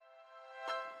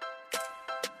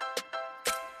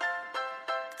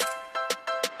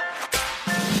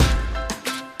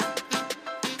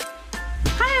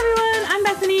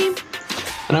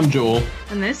And I'm Joel.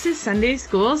 And this is Sunday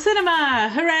School Cinema.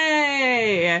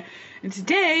 Hooray! And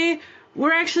today,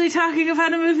 we're actually talking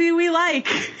about a movie we like.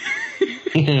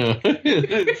 Yeah.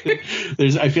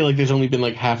 I feel like there's only been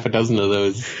like half a dozen of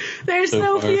those. There's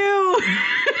so few.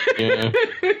 Yeah.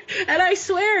 And I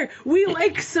swear, we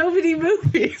like so many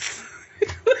movies.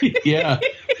 Yeah,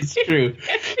 it's true.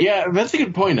 Yeah, that's a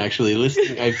good point, actually.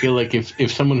 Listening, I feel like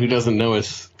if someone who doesn't know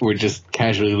us were just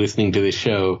casually listening to this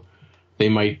show, they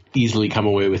might easily come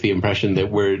away with the impression that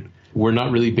we're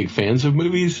not really big fans of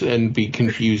movies and be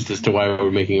confused as to why we're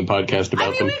making a podcast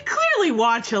about them. We clearly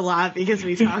watch a lot because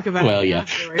we talk about well, it yeah,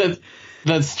 afterwards.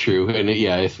 That's true. And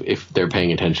yeah, if they're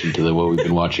paying attention to what we've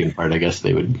been watching part, I guess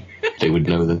they would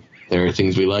know that there are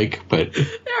things we like, but there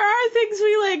are things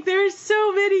we like. There's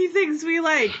so many things we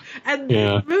like. And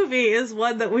this movie is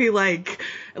one that we like.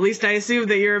 At least I assume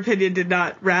that your opinion did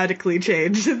not radically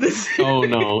change in this. Oh,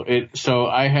 no. So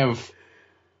I have,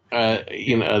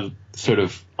 a sort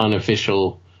of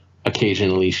unofficial,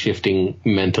 occasionally shifting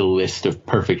mental list of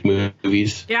perfect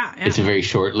movies. Yeah. It's a very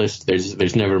short list.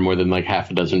 There's never more than like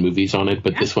half a dozen movies on it,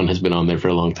 but this one has been on there for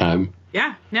a long time.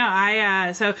 Yeah,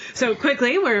 no, so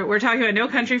quickly, we're talking about No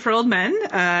Country for Old Men,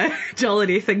 Joel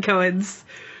and Ethan Coen's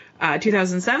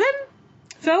 2007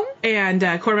 film, and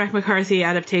Cormac McCarthy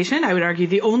adaptation. I would argue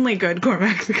the only good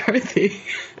Cormac McCarthy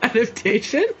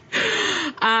adaptation.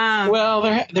 Well,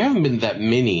 there haven't been that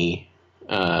many.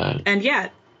 And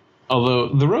yet. Although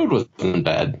The Road wasn't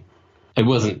bad. It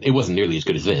wasn't nearly as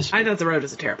good as this. I thought The Road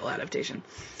was a terrible adaptation.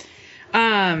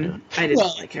 I didn't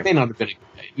like it. It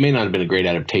may not have been a great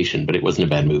adaptation, but it wasn't a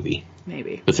bad movie.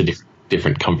 Maybe. That's a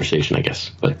different conversation, I guess.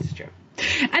 But that's true.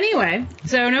 Anyway,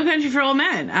 so No Country for Old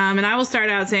Men. And I will start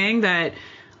out saying that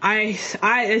I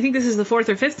think this is the fourth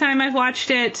or fifth time I've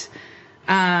watched it.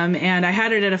 And I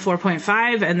had it at a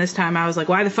 4.5, and this time I was like,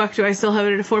 why the fuck do I still have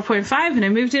it at a 4.5? And I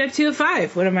moved it up to a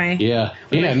 5. What am I?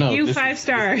 Few 5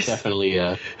 stars. This is definitely,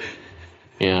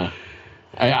 yeah.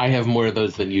 I have more of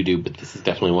those than you do, but this is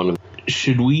definitely one of them.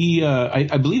 Should we,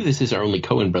 I believe this is our only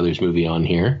Coen Brothers movie on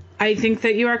here. I think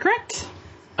that you are correct.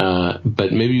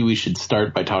 But maybe we should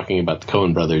start by talking about the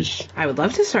Coen Brothers. I would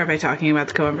love to start by talking about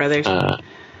the Coen Brothers.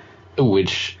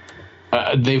 Which,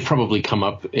 they've probably come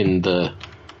up in the,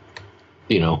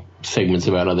 segments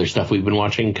about other stuff we've been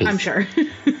watching. Cause I'm sure.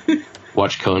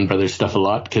 watch Coen Brothers stuff a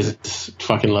lot, because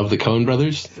fucking love the Coen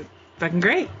Brothers. Fucking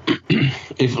great.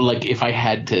 If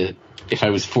I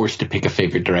was forced to pick a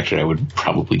favorite director, I would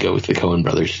probably go with the Coen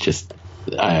Brothers. Just,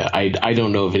 I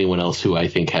don't know of anyone else who I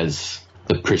think has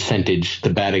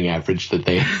the batting average that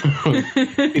they have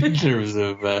in terms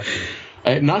of,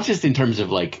 not just in terms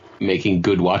of like making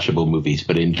good watchable movies,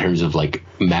 but in terms of like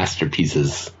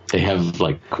masterpieces. They have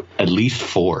like at least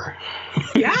 4.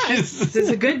 Yeah, it's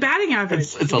a good batting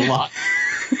average. It's a lot.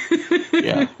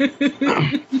 Yeah.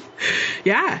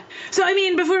 Yeah. So, I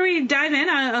mean, before we dive in,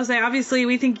 I'll say, obviously,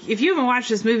 we think if you haven't watched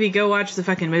this movie, go watch the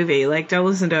fucking movie. Like, don't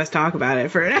listen to us talk about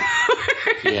it for an hour.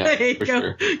 Yeah,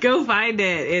 sure. Go find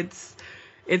it.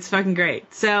 It's fucking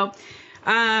great. So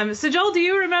Joel, do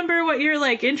you remember what your,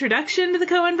 introduction to the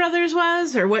Coen Brothers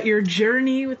was? Or what your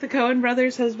journey with the Coen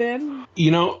Brothers has been?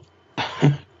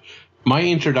 My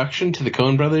introduction to the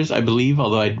Coen Brothers, I believe,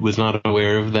 although I was not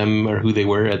aware of them or who they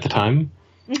were at the time,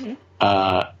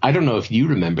 I don't know if you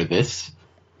remember this.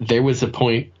 There was a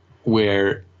point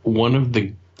where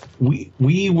we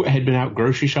had been out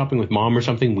grocery shopping with Mom or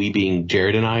something, we being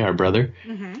Jared and I, our brother,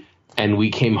 and we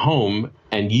came home,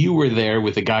 and you were there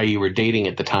with the guy you were dating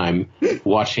at the time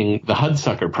watching The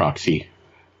Hudsucker Proxy.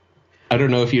 I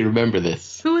don't know if you remember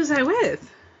this. Who was I with?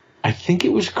 I think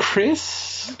it was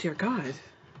Chris. Oh, dear God.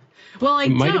 Well, it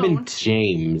might have been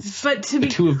James. But to the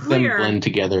be two of clear, them blend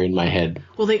together in my head.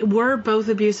 Well, they were both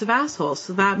abusive assholes,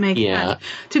 so that makes sense.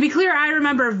 To be clear, I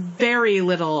remember very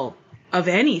little of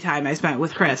any time I spent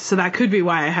with Chris, so that could be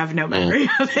why I have no memory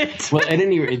of it. Well, at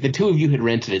any rate, the two of you had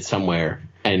rented it somewhere,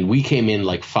 and we came in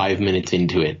like 5 minutes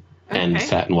into it and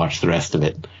sat and watched the rest of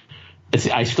it.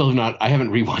 I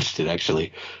haven't rewatched it,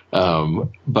 actually.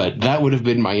 But that would have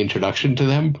been my introduction to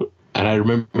them. And I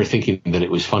remember thinking that it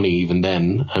was funny even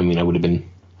then. I mean, I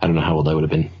don't know how old I would have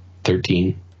been,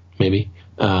 13, maybe.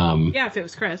 Yeah, if it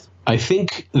was Chris. I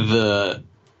think the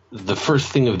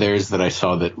first thing of theirs that I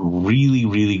saw that really,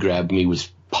 really grabbed me was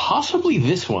possibly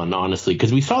this one, honestly,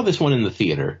 because we saw this one in the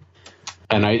theater.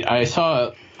 And I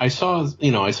saw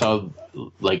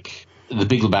like The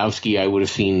Big Lebowski I would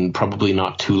have seen probably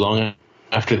not too long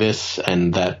after this,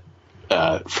 and that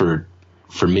for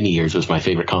many years was my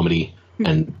favorite comedy.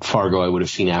 And Fargo I would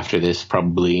have seen after this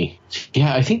probably.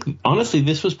 Yeah, I think, honestly,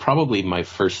 this was probably my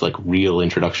first, real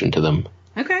introduction to them.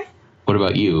 Okay. What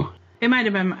about you? It might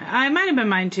have been. I might have been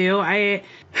mine too.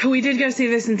 We did go see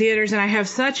this in theaters, and I have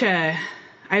such a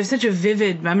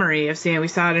vivid memory of seeing it. We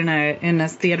saw it in a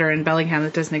theater in Bellingham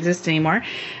that doesn't exist anymore.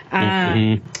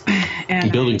 And the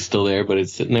building's still there, but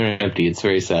it's sitting there empty. It's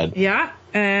very sad. Yeah,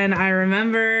 and I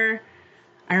remember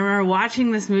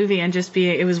watching this movie and just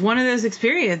it was one of those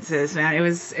experiences, man. It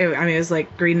was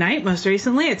like Green Knight most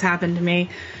recently. It's happened to me.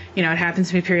 It happens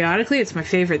to me periodically. It's my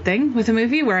favorite thing with a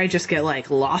movie where I just get like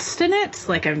lost in it.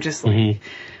 Like I'm just like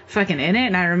fucking in it.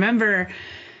 And I remember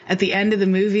at the end of the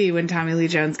movie when Tommy Lee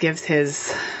Jones gives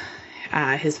his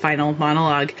final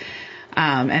monologue,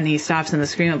 and he stops in the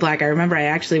Scream of Black. I remember I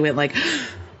actually went like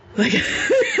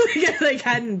I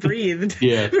hadn't breathed for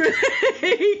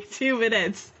like 2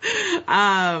 minutes.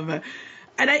 And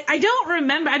I don't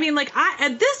remember. I mean, like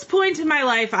at this point in my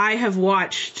life, I have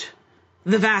watched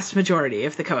the vast majority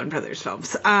of the Coen Brothers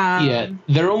films.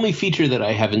 Their only feature that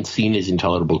I haven't seen is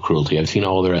Intolerable Cruelty. I've seen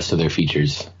all the rest of their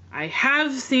features. I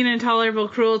have seen Intolerable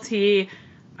Cruelty.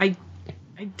 I'm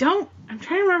trying to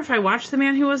remember if I watched The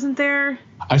Man Who Wasn't There.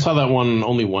 I saw that one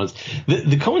only once.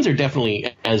 The Coens are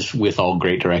definitely, as with all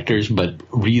great directors, but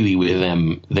really with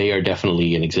them, they are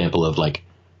definitely an example of like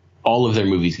all of their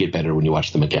movies get better when you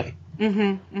watch them again.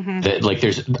 Like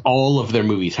there's all of their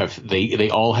movies they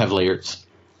all have layers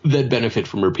that benefit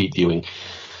from repeat viewing.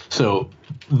 So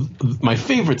my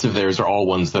favorites of theirs are all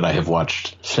ones that I have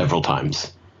watched several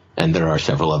times, and there are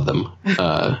several of them.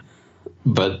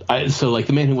 But like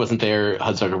The Man Who Wasn't There,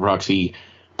 Hudsucker Proxy,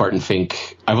 Barton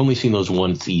Fink, I've only seen those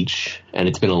once each, and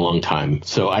it's been a long time.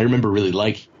 So I remember really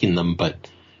liking them,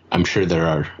 but I'm sure I'm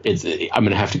going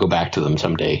to have to go back to them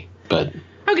someday. But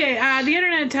okay, the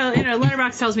internet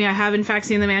Letterboxd tells me I have in fact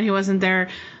seen The Man Who Wasn't There.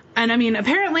 And I mean,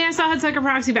 apparently I saw Hudsucker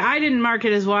Proxy, but I didn't mark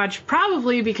it as watch,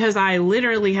 probably because I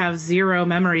literally have zero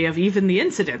memory of even the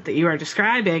incident that you are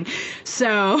describing.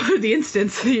 So, the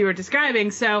instance that you were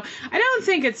describing. So, I don't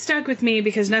think it stuck with me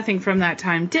because nothing from that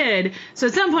time did. So,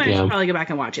 at some point I should probably go back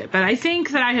and watch it. But I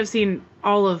think that I have seen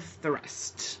all of the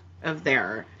rest of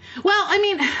their... Well, I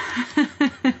mean,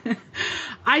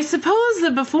 I suppose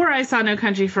that before I saw No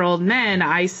Country for Old Men,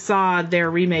 I saw their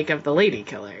remake of The Lady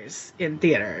Killers in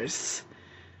theaters.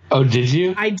 Oh, did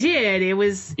you? I did.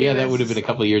 That would have been a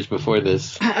couple of years before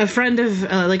this. A friend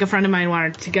of mine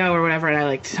wanted to go or whatever, and I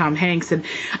liked Tom Hanks, and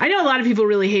I know a lot of people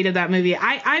really hated that movie.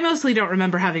 I mostly don't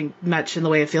remember having much in the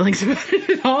way of feelings about it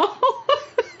at all.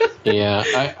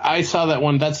 Yeah, I saw that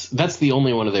one. That's the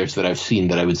only one of theirs that I've seen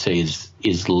that I would say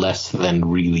is less than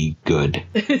really good.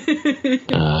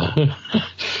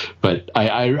 But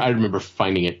I remember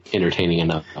finding it entertaining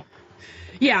enough.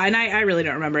 Yeah, and I really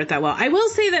don't remember it that well. I will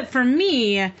say that for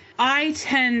me, the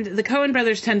Coen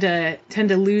Brothers tend to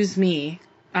lose me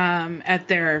at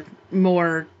their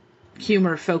more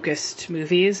humor-focused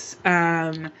movies.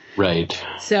 Right.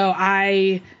 So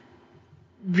I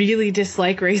really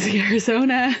dislike Raising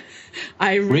Arizona.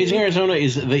 Raising Arizona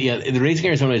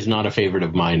is not a favorite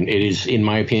of mine. It is, in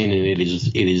my opinion, it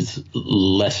is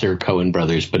lesser Coen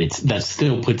Brothers, but that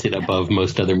still puts it above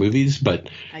most other movies. But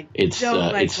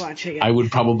watching it. I would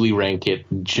probably rank it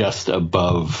just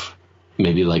above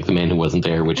maybe like The Man Who Wasn't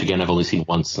There, which again I've only seen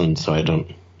once, and so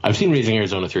I've seen Raising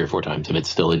Arizona 3 or 4 times, and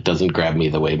it doesn't grab me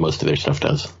the way most of their stuff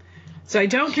does. So I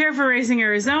don't care for Raising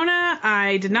Arizona.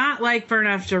 I did not like Burn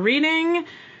After Reading.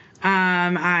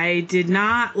 I did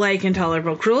not like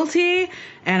Intolerable Cruelty,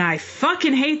 and I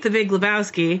fucking hate The Big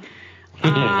Lebowski.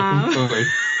 And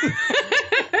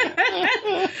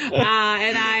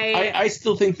I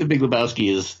still think The Big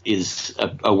Lebowski is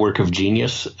a work of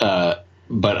genius.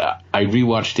 But I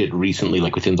rewatched it recently,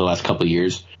 like within the last couple of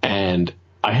years, and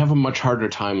I have a much harder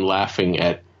time laughing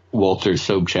at Walter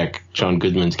Sobchak, John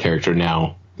Goodman's character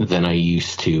now than I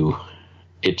used to.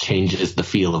 It changes the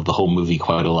feel of the whole movie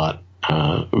quite a lot.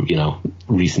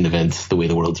 Recent events, the way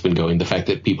the world's been going, the fact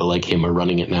that people like him are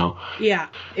running it now. Yeah.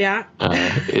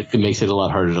 It makes it a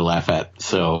lot harder to laugh at.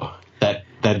 So that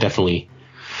definitely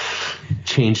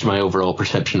changed my overall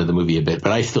perception of the movie a bit,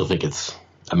 but I still think it's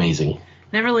amazing.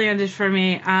 Never landed for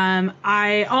me.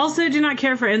 I also do not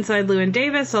care for Inside Llewyn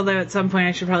Davis, although at some point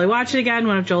I should probably watch it again.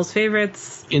 One of Joel's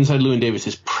favorites. Inside Llewyn Davis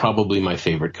is probably my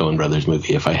favorite Coen Brothers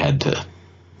movie, if I had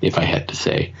to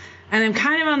say. And I'm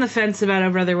kind of on the fence about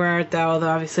Oh Brother, Where Art Thou, although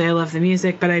obviously I love the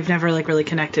music, but I've never really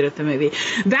connected with the movie.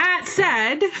 That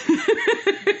said,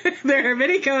 there are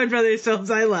many Coen Brothers films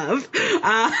I love.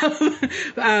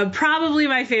 Probably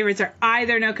my favorites are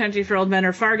either No Country for Old Men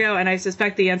or Fargo, and I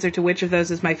suspect the answer to which of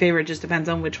those is my favorite just depends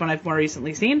on which one I've more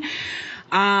recently seen.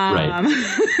 Right.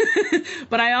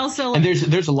 But I also... And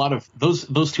there's a lot of...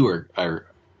 Those two are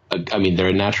I mean, they're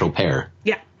a natural pair.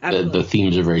 Yeah, absolutely. The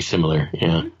themes are very similar,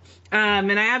 yeah.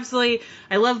 And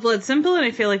I love Blood Simple, and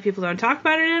I feel like people don't talk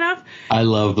about it enough. I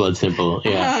love Blood Simple.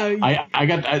 Yeah, I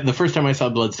got the first time I saw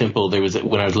Blood Simple. There was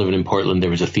when I was living in Portland. There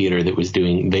was a theater that was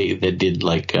doing that did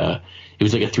like it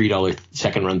was like a $3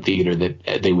 second run theater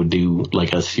that they would do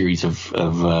like a series of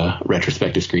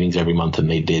retrospective screenings every month, and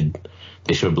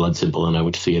they showed Blood Simple, and I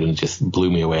went to see it, and it just blew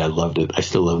me away. I loved it. I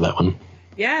still love that one.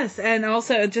 Yes, and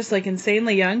also just like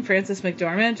insanely young Frances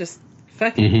McDormand, just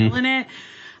fucking killing it.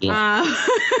 Yeah.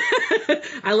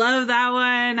 I love that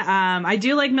one. I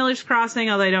do like Miller's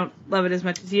Crossing, although I don't love it as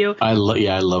much as you. I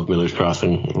love Miller's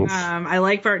Crossing. I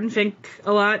like Barton Fink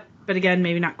a lot, but again,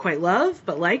 maybe not quite love,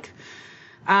 but like.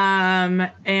 And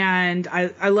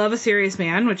I love A Serious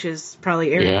Man, which is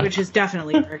probably Eric, which is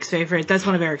definitely Eric's favorite. That's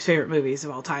one of Eric's favorite movies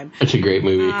of all time. It's a great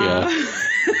movie, yeah.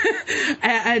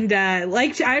 And I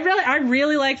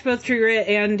really liked both True Grit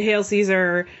and Hail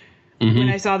Caesar when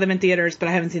I saw them in theaters, but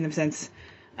I haven't seen them since.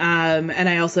 And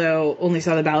I also only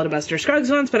saw The Ballad of Buster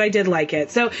Scruggs once, but I did like it.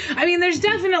 So, I mean, there's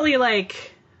definitely,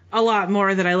 like, a lot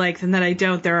more that I like than that I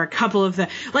don't. There are a couple of them.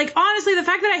 Like, honestly, the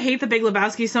fact that I hate The Big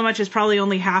Lebowski so much is probably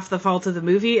only half the fault of the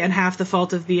movie and half the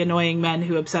fault of the annoying men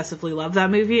who obsessively love that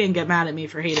movie and get mad at me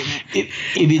for hating it.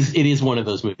 It is one of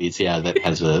those movies, yeah, that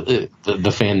has the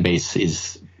fan base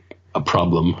is a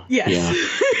problem. Yes. Yeah.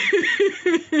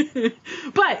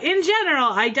 But in general,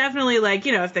 I definitely like,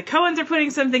 if the Coens are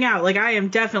putting something out, like I am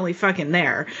definitely fucking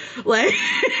there. Like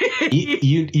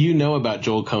you know about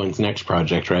Joel Coen's next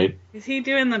project, right? Is he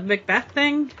doing the Macbeth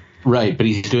thing? Right, but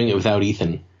he's doing it without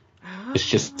Ethan. Oh. It's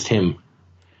just him.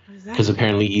 Because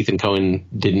apparently Ethan Coen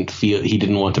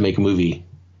didn't want to make a movie.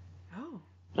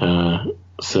 Oh.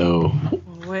 So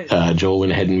Joel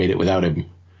went ahead and made it without him.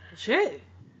 Shit.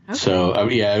 Okay. So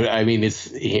I mean,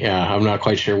 I'm not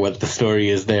quite sure what the story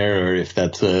is there, or if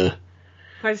that's quite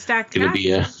a stacked gonna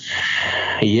be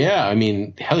I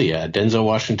mean, hell yeah, Denzel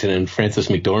Washington and Frances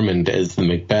McDormand as the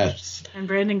Macbeths, and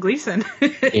Brandon Gleeson.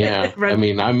 Yeah, I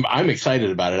mean, I'm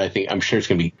excited about it. I'm sure it's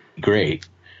gonna be great,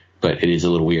 but it is a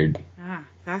little weird.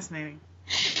 Fascinating.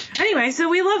 Anyway, so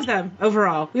we love them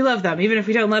overall. We love them, even if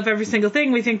we don't love every single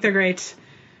thing. We think they're great.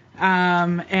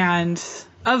 And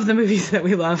of the movies that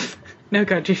we love, No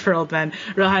Country for Old Men,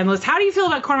 real high on the list. How do you feel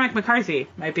about Cormac McCarthy?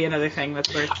 Might be another thing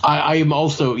that's worth. I am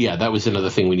also, that was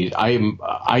another thing we need.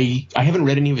 I haven't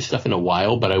read any of his stuff in a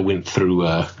while, but I went through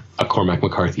a Cormac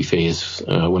McCarthy phase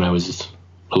when I was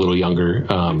a little younger.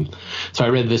 So I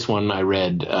read this one. I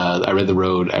read The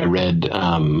Road. I read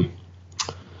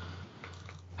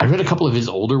a couple of his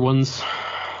older ones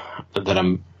that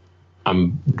I'm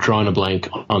drawing a blank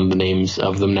on the names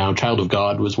of them now. Child of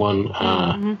God was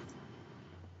one.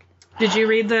 Did you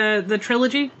read the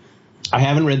trilogy? I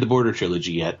haven't read the Border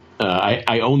trilogy yet.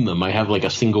 I own them. I have like a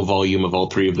single volume of all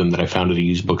three of them that I found at a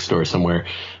used bookstore somewhere,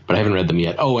 but I haven't read them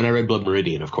yet. Oh, and I read Blood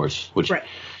Meridian, of course, which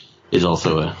is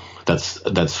also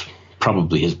that's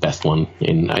probably his best one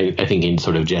I think in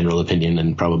sort of general opinion,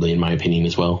 and probably in my opinion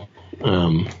as well.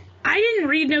 I didn't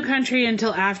read No Country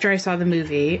until after I saw the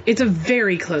movie. It's a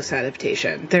very close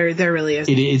adaptation. There really is.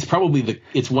 It's probably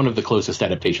it's one of the closest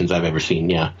adaptations I've ever seen.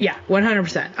 Yeah. Yeah,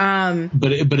 100%.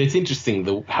 But it's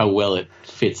interesting how well it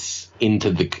fits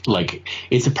into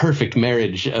it's a perfect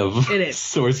marriage of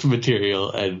source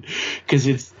material, and because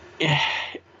it's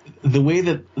the way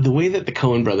that the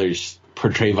Coen brothers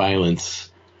portray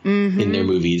violence in their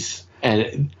movies.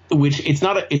 And which it's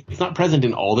not present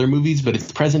in all their movies, but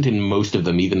it's present in most of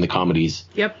them, even the comedies.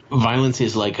 Yep. Violence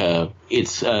is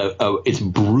it's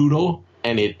brutal,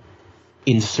 and it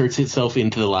inserts itself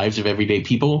into the lives of everyday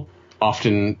people,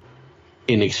 often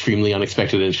in extremely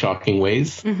unexpected and shocking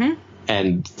ways,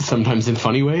 and sometimes in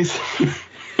funny ways.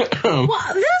 Well,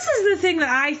 this is the thing that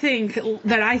I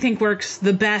think works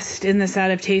the best in this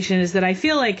adaptation, is that I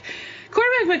feel like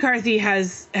Cormac McCarthy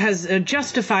has a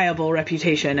justifiable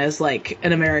reputation as like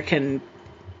an American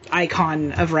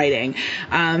icon of writing.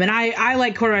 And I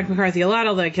like Cormac McCarthy a lot,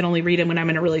 although I can only read him when I'm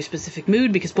in a really specific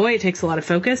mood, because boy, it takes a lot of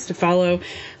focus to follow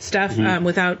stuff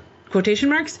without quotation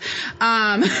marks.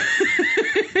 But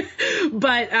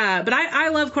I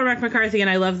love Cormac McCarthy, and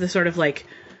I love the sort of like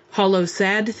hollow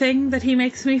sad thing that he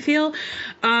makes me feel.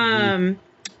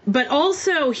 But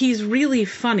also he's really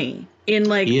funny in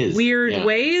weird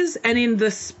ways, and in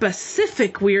the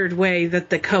specific weird way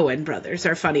that the Coen brothers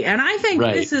are funny. And I think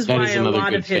this is why a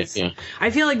lot of his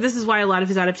I feel like this is why a lot of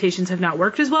his adaptations have not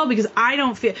worked as well, because I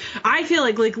feel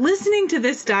like listening to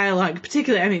this dialogue,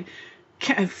 particularly, I mean,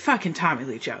 fucking Tommy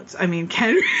Lee Jones. I mean,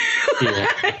 could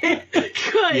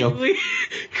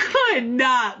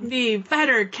not be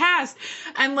better cast.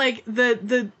 And like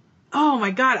the oh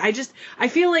my God, I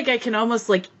feel like I can almost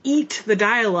like eat the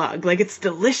dialogue. Like it's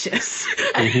delicious.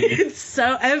 It's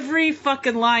so, every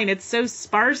fucking line, it's so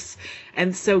sparse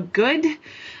and so good.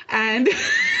 And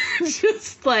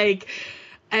just like,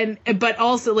 but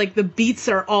also like the beats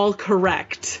are all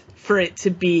correct for it to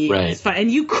be fun.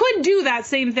 And you could do that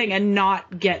same thing and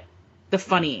not get the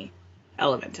funny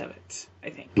element of it,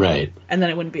 I think. Right. And then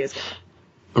it wouldn't be as good.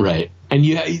 Right. And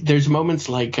there's moments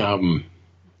like, the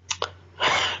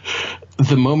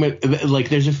moment, like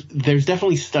there's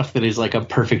definitely stuff that is like a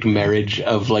perfect marriage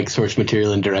of like source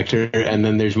material and director. And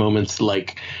then there's moments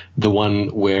like the one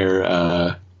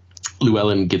where,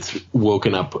 Llewellyn gets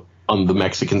woken up on the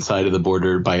Mexican side of the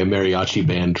border by a mariachi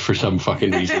band for some fucking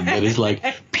reason that is like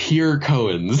pure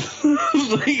Coen's.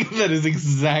 Like that is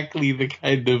exactly the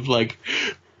kind of like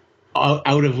out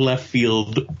of left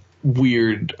field,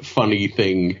 weird, funny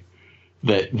thing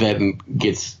that then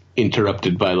gets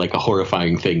interrupted by like a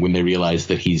horrifying thing when they realize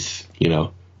that he's,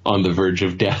 on the verge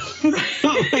of death.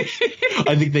 Like,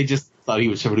 I think they just thought he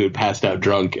was somebody who had passed out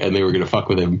drunk and they were going to fuck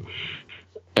with him.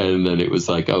 And then it was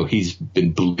like, oh, he's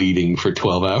been bleeding for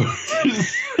 12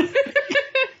 hours.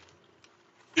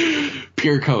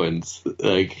 Pure Coen's.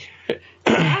 Like,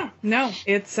 no,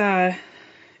 it's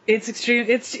extreme.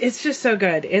 It's just so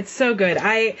good. It's so good.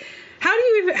 How do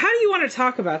you want to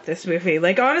talk about this movie?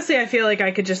 Like, honestly, I feel like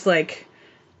I could just like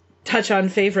touch on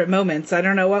favorite moments. I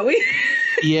don't know what we.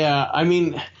 Yeah, I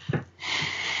mean,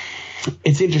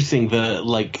 it's interesting.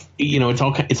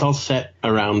 It's all set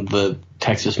around the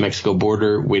Texas-Mexico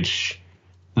border, which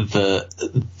the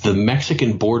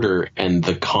Mexican border and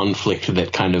the conflict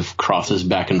that kind of crosses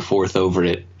back and forth over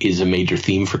it is a major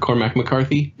theme for Cormac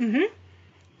McCarthy.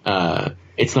 Mm-hmm.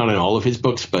 It's not in all of his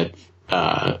books, but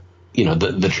the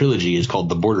trilogy is called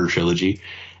the Border Trilogy,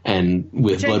 and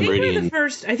with Blood Meridian.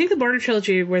 I think the Border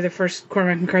Trilogy were the first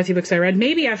Cormac McCarthy books I read,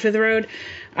 maybe After the Road,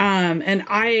 and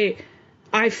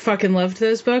I fucking loved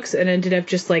those books and ended up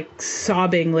just like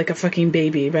sobbing like a fucking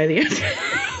baby by the end.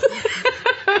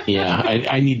 Yeah,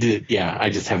 I need to. Yeah, I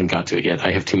just haven't got to it yet.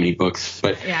 I have too many books.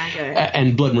 But yeah, I get it.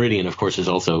 And Blood Meridian, of course, is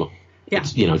also. Yeah.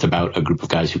 It's about a group of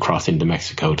guys who cross into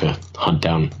Mexico to hunt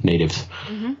down natives.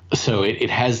 Mm-hmm. So it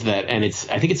has that, and I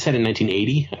think it's set in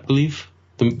 1980, I believe.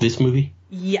 This movie.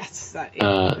 Yes.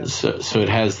 So it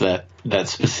has that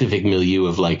specific milieu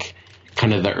of like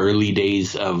kind of the early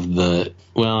days of the.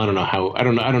 Well, I don't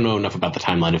know enough about the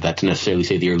timeline of that to necessarily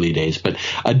say the early days, but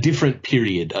a different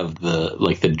period of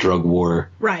the drug war,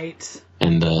 right?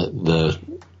 And the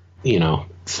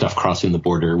stuff crossing the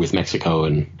border with Mexico,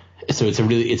 and so it's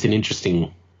an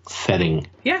interesting setting.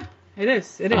 Yeah, it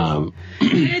is. It is.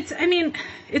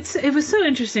 It was so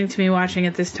interesting to me watching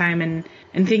it this time and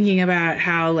thinking about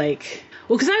how because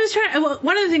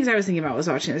one of the things I was thinking about was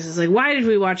watching this is like, why did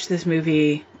we watch this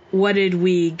movie? What did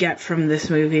we get from this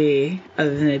movie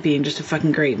other than it being just a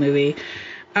fucking great movie?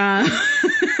 And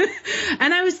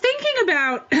I was thinking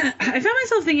about, I found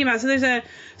myself thinking about, so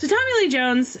Tommy Lee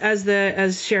Jones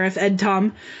as Sheriff Ed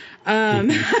Tom, has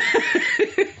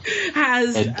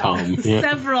Ed Tom,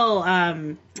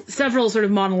 several sort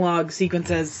of monologue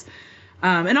sequences.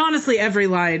 And honestly, every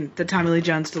line that Tommy Lee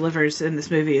Jones delivers in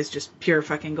this movie is just pure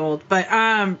fucking gold. But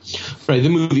right, the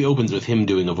movie opens with him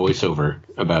doing a voiceover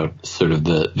about sort of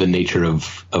the nature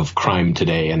of crime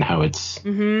today and how it's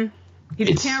he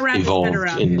just can't wrap his head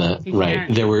around in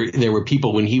it. There were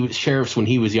people sheriffs when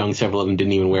he was young. Several of them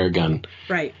didn't even wear a gun.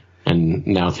 Right. And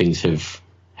now things have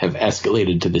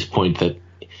escalated to this point that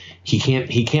he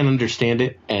can't understand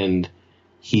it, and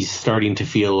he's starting to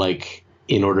feel like,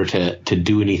 in order to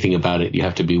do anything about it, you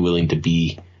have to be willing to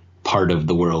be part of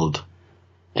the world.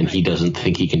 And he doesn't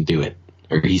think he can do it.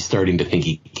 Or he's starting to think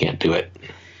he can't do it.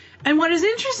 And what is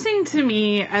interesting to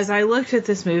me as I looked at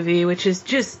this movie, which is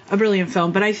just a brilliant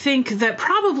film, but I think that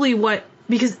probably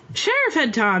because Sheriff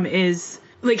Ed Tom is,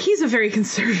 he's a very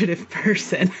conservative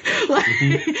person. And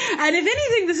if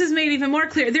anything, this is made even more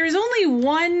clear. There is only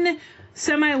one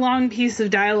semi-long piece of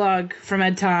dialogue from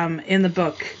Ed Tom in the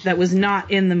book that was not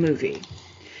in the movie.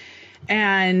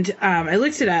 And I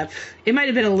looked it up. It might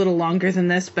have been a little longer than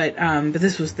this, but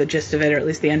this was the gist of it, or at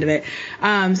least the end of it.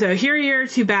 So here a year or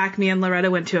two back, me and Loretta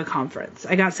went to a conference.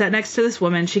 I got sat next to this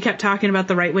woman. She kept talking about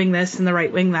the right wing this and the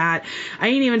right wing that. I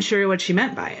ain't even sure what she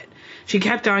meant by it. She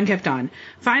kept on.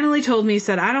 Finally told me,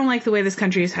 said, I don't like the way this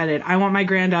country is headed. I want my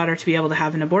granddaughter to be able to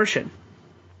have an abortion.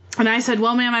 And I said,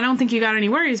 well, ma'am, I don't think you got any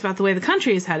worries about the way the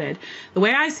country is headed. The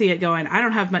way I see it going, I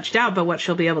don't have much doubt about what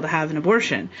she'll be able to have an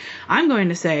abortion. I'm going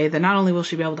to say that not only will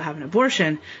she be able to have an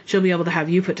abortion, she'll be able to have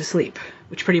you put to sleep,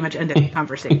 which pretty much ended the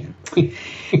conversation.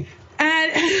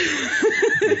 And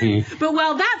But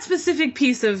while that specific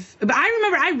piece of, but I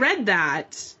remember I read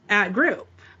that at group.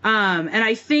 And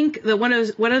I think that one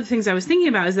of the things I was thinking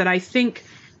about is that I think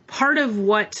part of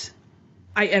what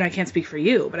and I can't speak for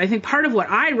you, but I think part of what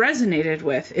I resonated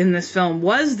with in this film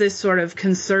was this sort of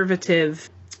conservative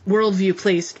worldview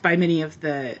placed by many of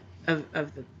the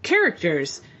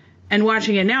characters. And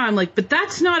watching it now, I'm like, but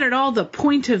that's not at all the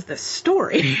point of the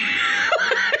story.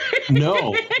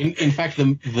 No, in fact,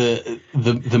 the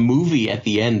movie at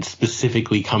the end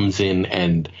specifically comes in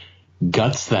and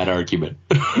guts that argument,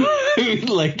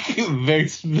 like very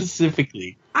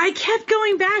specifically. I kept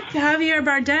going back to Javier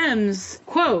Bardem's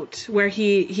quote where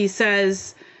he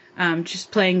says,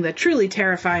 just playing the truly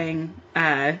terrifying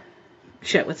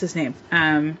what's his name?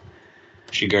 Anton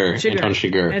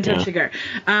Chigurh. Anton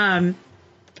Chigurh.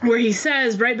 Where he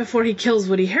says, right before he kills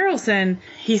Woody Harrelson,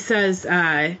 he says,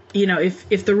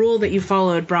 if the rule that you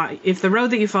followed if the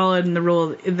road that you followed and the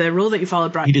rule that you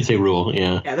followed brought he did say rule,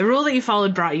 yeah. Yeah, the rule that you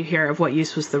followed brought you here. Of what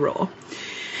use was the rule?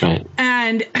 Right.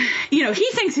 And,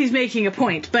 he thinks he's making a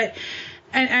point, but,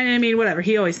 and I mean, whatever,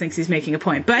 he always thinks he's making a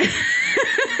point, but,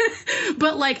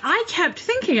 but like, I kept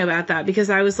thinking about that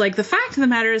because I was like, the fact of the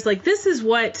matter is, like, this is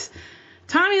what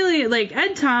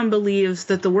Ed Tom believes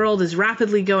that the world is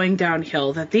rapidly going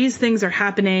downhill, that these things are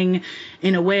happening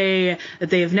in a way that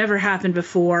they have never happened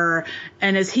before.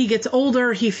 And as he gets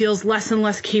older, he feels less and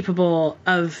less capable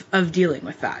of dealing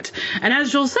with that. And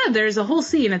as Joel said, there's a whole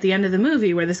scene at the end of the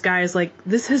movie where this guy is like,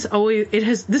 this has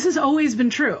always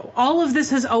been true. All of this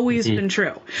has always been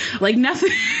true. Like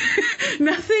nothing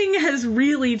has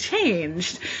really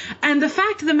changed. And the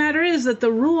fact of the matter is that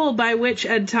the rule by which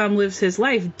Ed Tom lives his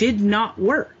life did not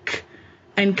work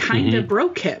and kind of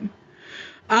broke him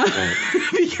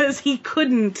because he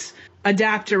couldn't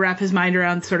adapt or wrap his mind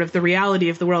around sort of the reality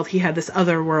of the world. He had this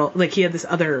other world, like he had this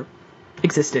other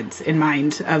existence in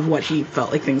mind of what he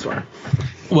felt like things were.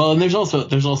 Well, and there's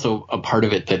also a part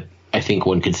of it that I think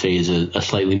one could say is a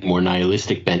slightly more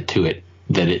nihilistic bent to it,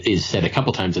 that it is said a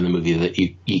couple times in the movie that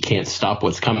you can't stop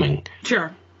what's coming.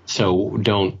 Sure. So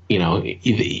don't,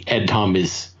 Ed Tom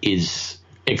is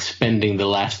expending the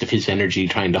last of his energy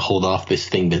trying to hold off this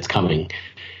thing that's coming,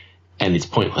 and it's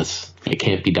pointless. It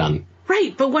can't be done.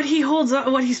 Right, but what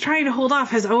he's trying to hold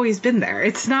off has always been there.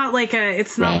 It's not like a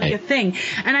thing.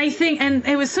 And I think, and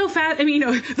it was so fast. I mean,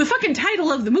 the fucking title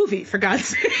of the movie, for God's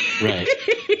sake. Right.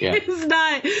 Yeah. It's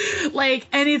not like,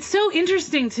 and it's so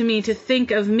interesting to me to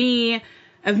think of me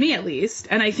at least.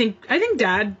 And I think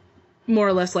Dad more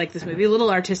or less liked this movie, a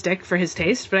little artistic for his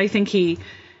taste, but I think he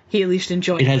at least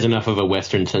enjoyed it. It has enough of a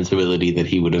Western sensibility that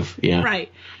he would have, yeah.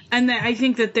 Right. And I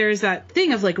think that there's that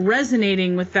thing of like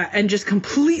resonating with that and just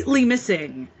completely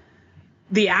missing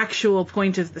the actual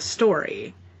point of the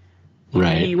story in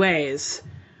many ways,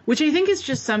 which I think is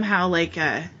just somehow like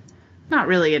not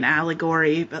really an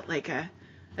allegory, but like a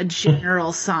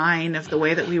general sign of the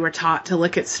way that we were taught to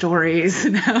look at stories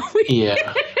and how we...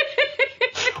 Yeah.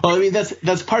 Well, I mean,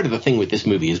 that's part of the thing with this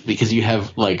movie is because you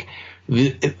have like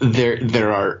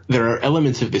there are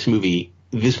elements of this movie.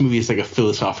 This movie is like a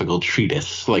philosophical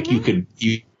treatise. Like you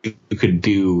could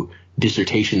do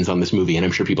dissertations on this movie, and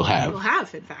I'm sure people have. People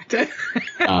have, in fact.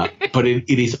 But it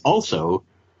is also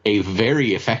a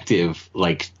very effective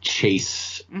like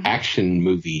chase action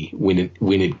movie when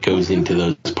it goes into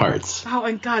those parts. Oh,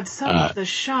 and God, some of the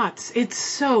shots, it's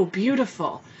so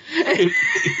beautiful. It's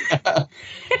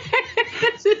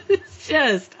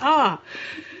just,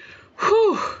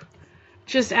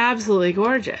 just absolutely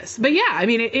gorgeous. But yeah, I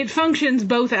mean, it functions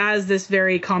both as this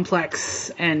very complex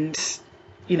and,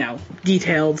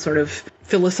 detailed sort of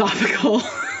philosophical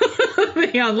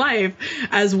thing on life,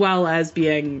 as well as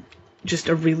being just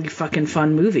a really fucking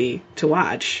fun movie to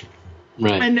watch.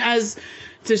 Right. And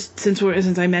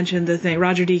since I mentioned the thing,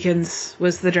 Roger Deakins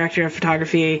was the director of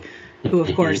photography, who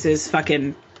of course is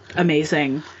fucking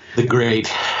amazing. The great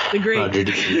Roger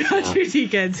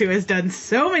Deakins, who has done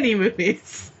so many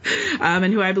movies,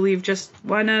 and who I believe just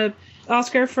won an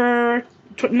Oscar for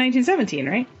 1917,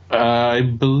 right? I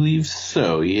believe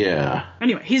so, yeah.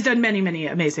 Anyway, he's done many, many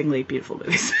amazingly beautiful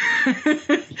movies.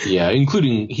 Yeah,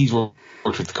 including he's worked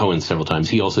with the Coens several times.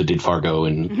 He also did Fargo,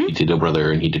 and he did Oh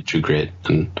Brother, and he did True Grit,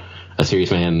 and A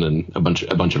Serious Man, and a bunch of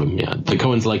them. Yeah, the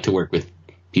Coens like to work with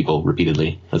people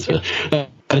repeatedly. That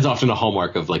is often a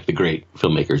hallmark of like the great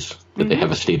filmmakers, that they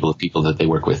have a stable of people that they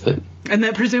work with and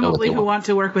that presumably who want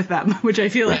to work with them, which I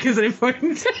feel like is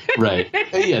important. Right.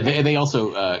 Yeah. They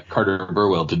also Carter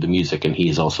Burwell did the music, and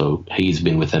he's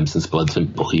been with them since Blood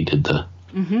Simple. He did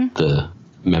the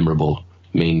memorable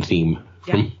main theme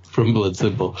from Blood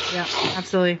Simple. Yeah,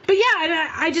 absolutely. But yeah,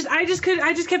 and I just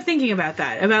kept thinking about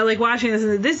that, about like watching this.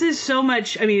 And this is so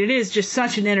much. I mean, it is just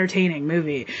such an entertaining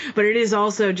movie, but it is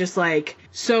also just like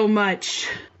so much.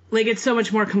 Like it's so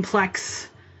much more complex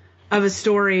of a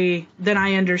story than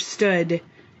I understood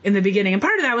in the beginning. And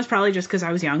part of that was probably just because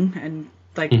I was young and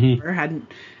like hadn't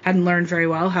learned very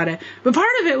well how to. But part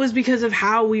of it was because of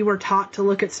how we were taught to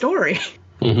look at story.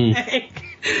 Like,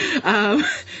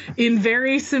 in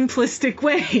very simplistic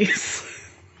ways.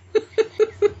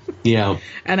 Yeah.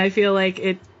 And I feel like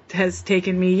it has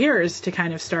taken me years to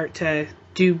kind of start to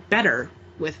do better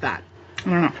with that.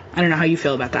 I don't know how you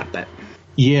feel about that, but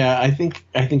yeah, I think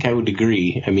I would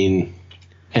agree. I mean,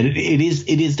 and it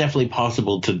is definitely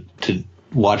possible to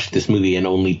watch this movie and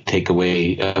only take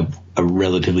away a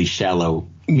relatively shallow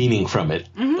meaning from it.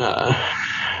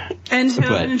 And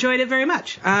so enjoyed it very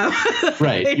much.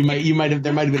 Right. You might have.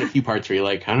 There might have been a few parts where you're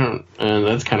like, I don't.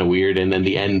 That's kind of weird. And then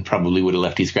the end probably would have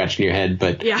left you scratching your head.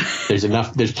 But yeah,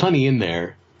 there's plenty in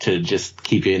there to just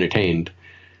keep you entertained.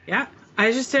 Yeah,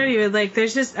 I just tell you, like,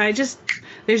 there's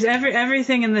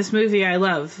everything in this movie I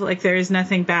love. Like, there is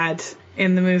nothing bad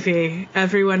in the movie.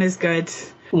 Everyone is good.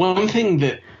 One thing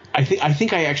that I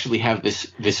think I actually have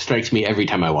this strikes me every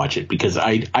time I watch it, because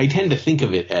I tend to think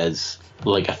of it as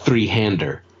like a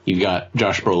three-hander. You've got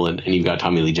Josh Brolin, and you've got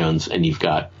Tommy Lee Jones, and you've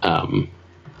got Javier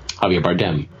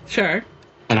Bardem. Sure.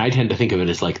 And I tend to think of it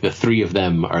as like the three of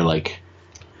them are like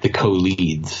the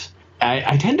co-leads.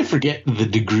 I tend to forget the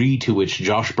degree to which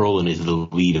Josh Brolin is the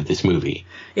lead of this movie.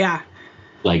 Yeah.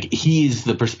 Like, he is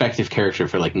the perspective character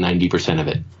for like 90% of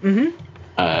it.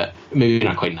 Mm-hmm. Maybe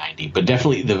not quite 90, but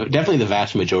definitely the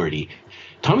vast majority.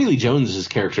 Tommy Lee Jones's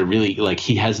character really, like,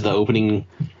 he has the opening,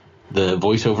 the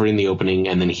voiceover in the opening,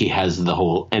 and then he has the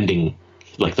whole ending.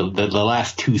 Like, the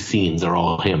last two scenes are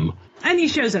all him. And he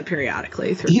shows up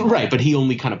periodically. Right, but he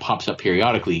only kind of pops up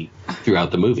periodically throughout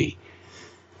the movie.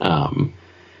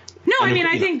 No, I mean,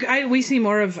 I think we see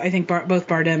more of, I think, both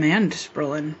Bardem and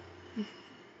Brolin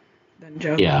than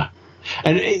Joe. Yeah.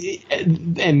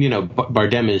 And you know,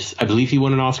 Bardem is, I believe he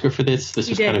won an Oscar for this. This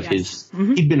was kind of his,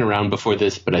 he'd been around before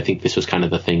this, but I think this was kind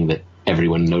of the thing that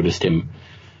everyone noticed him.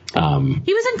 He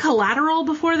was in Collateral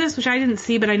before this, which I didn't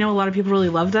see, but I know a lot of people really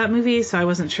loved that movie, so I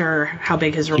wasn't sure how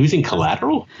big his role was. He was in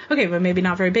Collateral? Okay, but maybe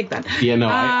not very big then. Yeah, no,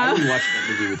 I've been watching that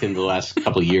movie within the last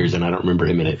couple of years, and I don't remember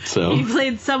him in it, so. He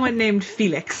played someone named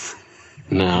Felix.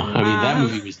 No, I mean, that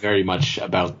movie was very much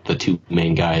about the two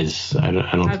main guys. I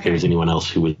don't think there was anyone else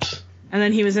who was. And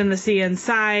then he was in The Sea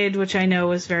Inside, which I know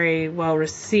was very well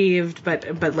received, but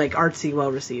like artsy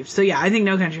well received. So yeah, I think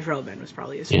No Country for Old Men was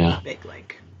probably his big,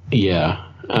 like. Yeah.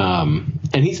 And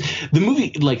the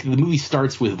movie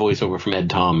starts with voiceover from Ed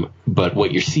Tom, but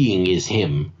what you're seeing is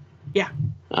him. Yeah.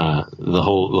 The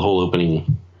whole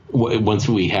opening, once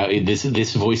we have this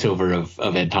voiceover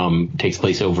of Ed Tom takes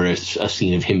place over a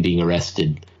scene of him being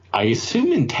arrested. I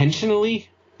assume intentionally,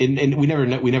 and we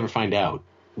never find out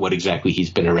what exactly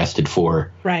he's been arrested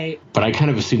for. Right. But I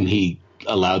kind of assume he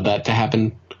allowed that to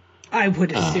happen. I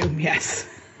would assume, yes.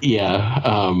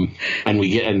 Yeah. And we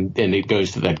get, and it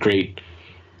goes to that great,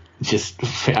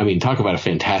 talk about a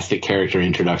fantastic character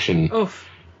introduction. Oof.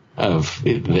 Of,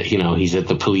 you know, he's at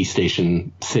the police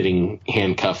station sitting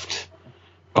handcuffed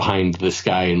behind this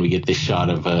guy, and we get this shot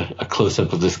of a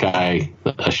close-up of this guy,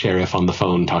 a sheriff on the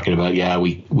phone talking about,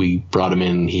 we brought him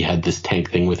in, he had this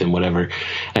tank thing with him, whatever.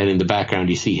 And in the background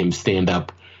you see him stand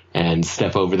up and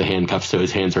step over the handcuffs so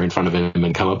his hands are in front of him,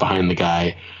 and come up behind the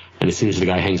guy. And as soon as the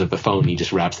guy hangs up the phone, he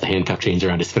just wraps the handcuff chains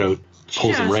around his throat,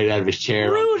 pulls him right out of his chair.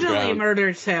 Brutally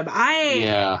murders him.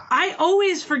 I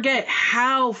always forget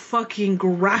how fucking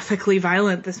graphically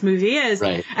violent this movie is.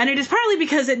 Right. And it is partly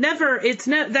because that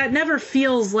never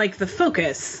feels like the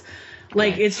focus.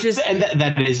 Like, it's just. And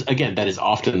that is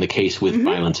often the case with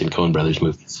violence in Coen Brothers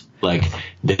movies. Like,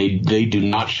 they do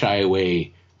not shy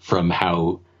away from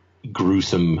how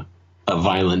gruesome a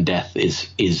violent death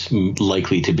is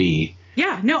likely to be.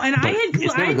 Yeah, no, and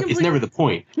it's never the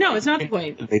point. No, it's not the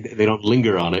point. They don't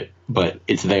linger on it, but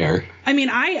it's there. I mean,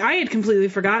 I had completely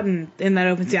forgotten in that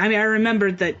open scene. I mean, I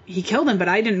remembered that he killed him, but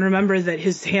I didn't remember that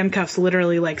his handcuffs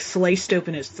literally, like, sliced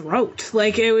open his throat.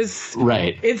 Like, it was...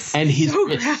 Right. It's and his so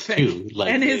wrists, graphic. too.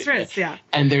 Like, and his wrists, yeah.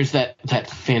 And there's that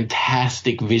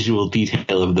fantastic visual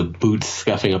detail of the boots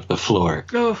scuffing up the floor.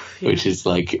 Oh, yeah. Which is,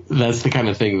 like, that's the kind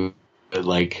of thing that,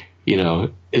 like... You know,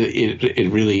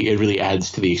 it really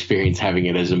adds to the experience having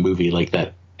it as a movie like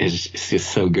that. It's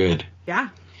just so good. Yeah.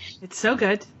 It's so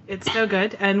good. It's so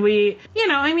good. And we,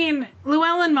 I mean,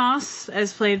 Llewellyn Moss,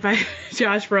 as played by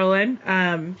Josh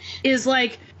Brolin, is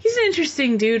like, he's an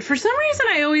interesting dude. For some reason,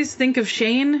 I always think of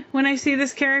Shane when I see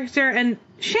this character, and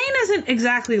Shane isn't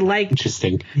exactly like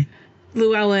Interesting.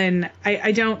 Llewellyn.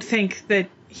 I don't think that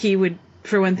he would,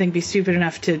 for one thing, be stupid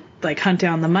enough to, like, hunt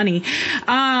down the money.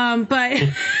 But...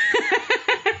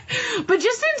 But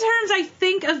just in terms, I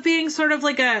think, of being sort of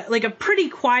like a pretty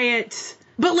quiet,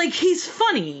 but like he's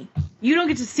funny. You don't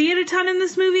get to see it a ton in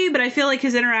this movie, but I feel like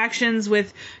his interactions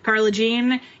with Carla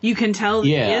Jean, you can tell that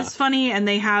he is funny, and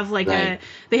they have like a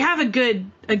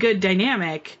good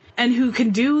dynamic, and who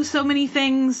can do so many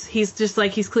things. He's just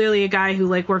like, he's clearly a guy who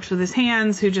like works with his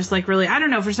hands, who just like really, I don't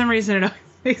know, for some reason it always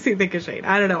makes me think of Shane.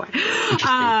 I don't know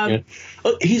why.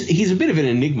 Well, he's a bit of an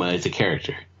enigma as a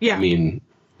character. Yeah. I mean,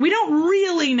 we don't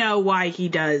really know why he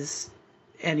does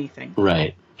anything.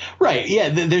 Right. Yeah.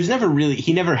 There's never really,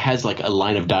 he never has like a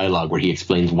line of dialogue where he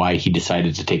explains why he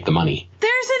decided to take the money.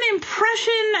 There's an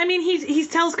impression. I mean, he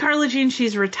tells Carla Jean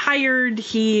she's retired.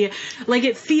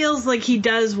 It feels like he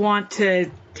does want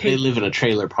to take. They live in a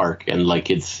trailer park, and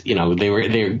like it's,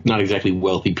 they're not exactly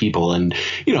wealthy people, and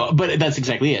but that's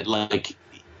exactly it. Like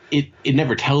it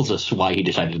never tells us why he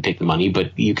decided to take the money,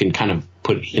 but you can kind of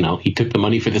put, he took the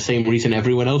money for the same reason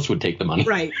everyone else would take the money.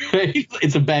 Right.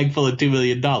 It's a bag full of $2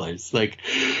 million. Like,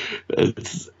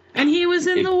 and he was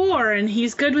in the war, and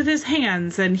he's good with his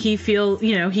hands, and he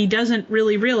he doesn't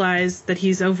really realize that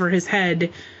he's over his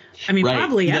head. I mean,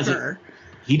 probably ever.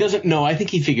 He doesn't know. I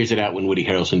think he figures it out when Woody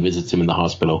Harrelson visits him in the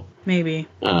hospital. Maybe.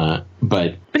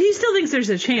 But he still thinks there's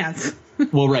a chance.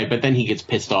 Well, right. But then he gets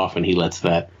pissed off, and he lets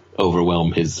that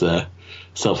overwhelm his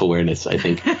self-awareness, I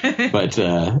think.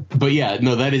 But yeah,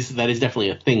 no, that is definitely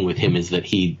a thing with him, is that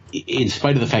he, in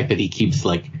spite of the fact that he keeps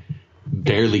like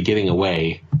barely getting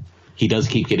away, he does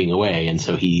keep getting away, and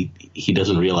so he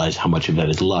doesn't realize how much of that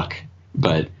is luck.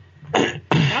 But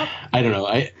I don't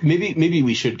know. Maybe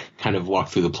we should kind of walk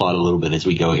through the plot a little bit as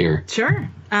we go here. Sure.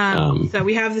 So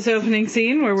we have this opening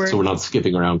scene where we're not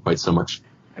skipping around quite so much.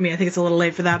 I mean, I think it's a little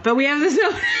late for that, but we have this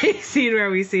opening scene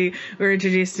where we're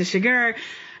introduced to Chigurh,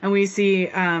 and we see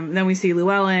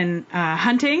Llewellyn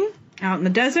hunting out in the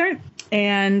desert,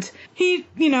 and he,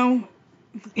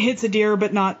 hits a deer,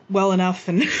 but not well enough,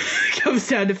 and comes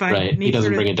down to find it. Right. He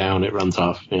doesn't bring it down; it runs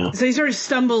off. Yeah. So he sort of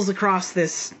stumbles across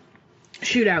this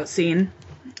shootout scene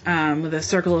with a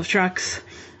circle of trucks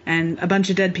and a bunch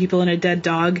of dead people and a dead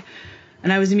dog.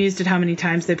 And I was amused at how many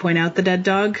times they point out the dead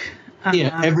dog.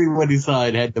 Everyone who saw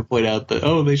it had to point out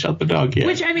that, they shot the dog. Yeah.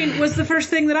 Which, I mean, was the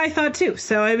first thing that I thought, too.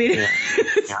 So, I mean...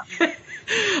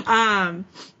 Yeah.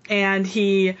 And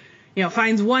he,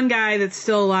 finds one guy that's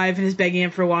still alive and is begging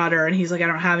him for water. And he's like, I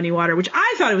don't have any water. Which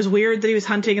I thought it was weird that he was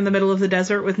hunting in the middle of the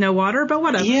desert with no water, but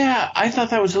whatever. Yeah, I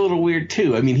thought that was a little weird,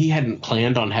 too. I mean, he hadn't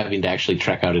planned on having to actually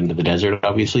trek out into the desert,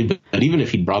 obviously. But even if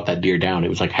he'd brought that deer down, it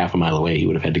was like half a mile away. He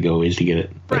would have had to go a ways to get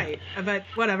it. Right. But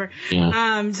whatever.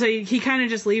 Yeah. So he kind of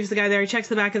just leaves the guy there. He checks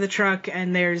the back of the truck,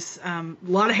 and there's a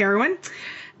lot of heroin.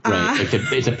 Right.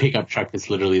 It's a pickup truck that's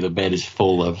literally, the bed is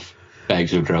full of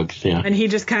bags of drugs. Yeah. And he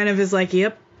just kind of is like,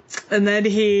 yep. And then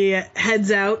he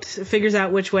heads out, figures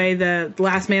out which way the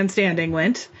last man standing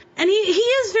went. And he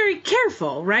is very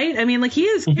careful, right? I mean, like, he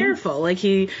is careful. Like,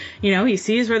 he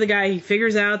sees where he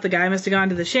figures out the guy must have gone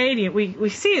to the shade. We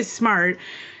see he's smart.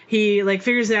 He,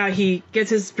 figures it out. He gets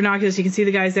his binoculars. He can see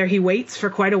the guys there. He waits for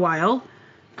quite a while.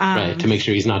 Right, to make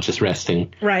sure he's not just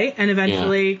resting. Right, and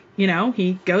eventually,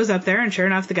 he goes up there, and sure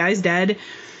enough, the guy's dead.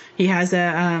 He has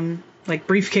a,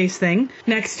 briefcase thing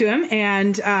next to him,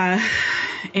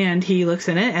 and he looks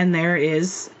in it, and there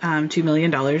is $2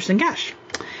 million in cash.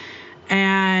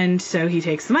 And so he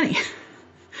takes the money,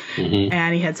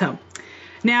 and he heads home.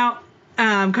 Now,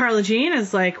 Carla Jean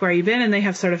is like, where you been? And they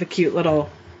have sort of a cute little...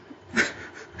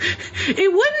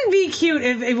 It wouldn't be cute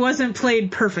if it wasn't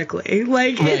played perfectly.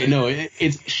 Right, no,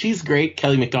 she's great.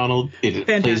 Kelly MacDonald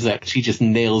plays that. She just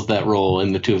nails that role,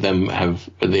 and the two of them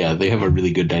they have a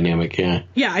really good dynamic. Yeah.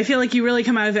 Yeah, I feel like you really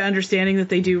come out of it understanding that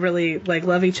they do really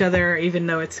love each other, even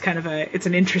though it's kind of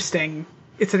an interesting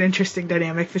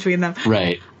dynamic between them.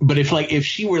 Right, but if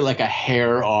she were a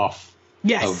hair off.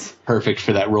 Yes. Perfect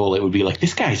for that role, it would be like,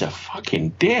 this guy's a fucking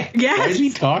dick. Yes. Why is he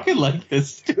talking like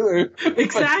this to her?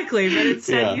 Exactly, but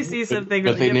instead you see something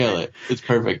really But they different. nail it. It's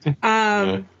perfect.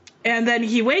 And then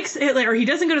he wakes, or he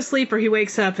doesn't go to sleep, or he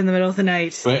wakes up in the middle of the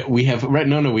night. But we have a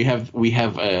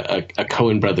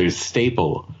Coen Brothers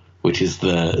staple, which is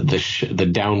the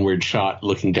downward shot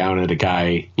looking down at a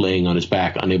guy laying on his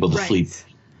back, unable to sleep,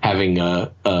 having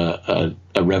a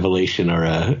revelation or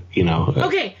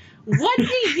Okay. What do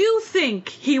you think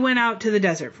he went out to the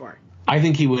desert for? I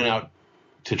think he went out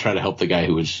to try to help the guy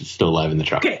who was still alive in the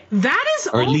truck. Okay, that is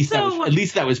or at also...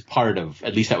 least that was part of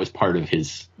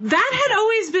his... That had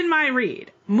always been my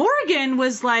read. Morgan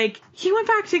was like, he went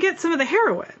back to get some of the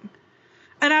heroin.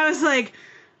 And I was like,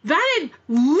 that had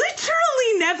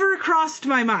literally never crossed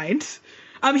my mind.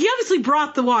 He obviously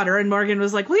brought the water, and Morgan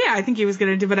was like, well, yeah, I think he was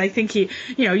going to do, but I think he,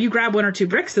 you grab 1 or 2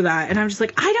 bricks of that. And I'm just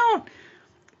like, I don't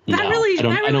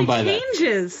buy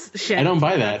changes that. Shit. I don't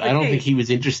buy that. I don't think he was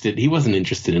interested. He wasn't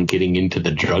interested in getting into the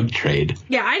drug trade.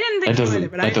 Yeah, I didn't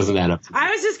think that doesn't add up.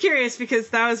 I was just curious because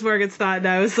that was Morgan's thought, and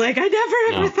I was like, I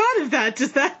never ever thought of that.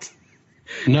 Just that.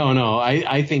 No.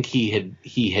 I think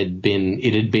it had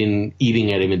been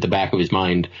eating at him at the back of his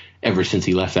mind ever since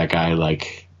he left that guy.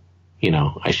 Like,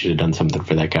 I should have done something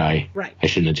for that guy. Right. I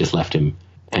shouldn't have just left him.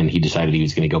 And he decided he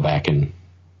was going to go back and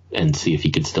see if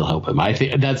he could still help him. I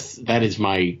think that is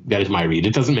my read.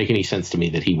 It doesn't make any sense to me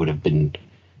that he would have been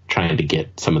trying to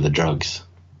get some of the drugs.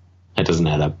 That doesn't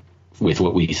add up with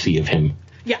what we see of him.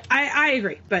 Yeah, I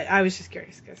agree, but I was just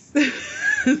curious because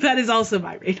that is also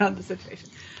my read on the situation.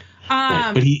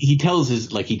 Right. But he tells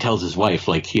his wife,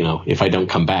 if I don't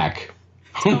come back.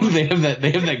 they have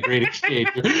that great exchange.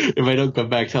 If I don't come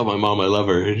back, tell my mom I love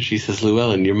her. And she says,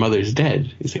 Llewellyn, your mother's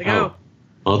dead. He's like, oh,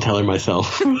 I'll tell her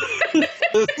myself.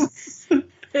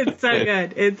 It's so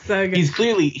good. It's so good. He's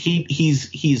clearly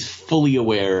he's fully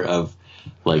aware of,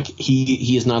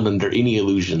 he is not under any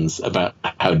illusions about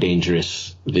how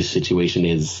dangerous this situation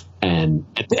is. And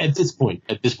at this point,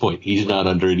 he's not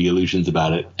under any illusions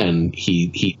about it. And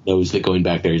he knows that going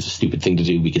back there is a stupid thing to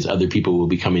do because other people will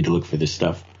be coming to look for this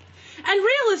stuff. And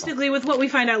realistically, with what we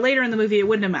find out later in the movie, it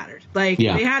wouldn't have mattered. They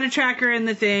had a tracker in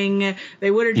the thing. They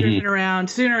would have driven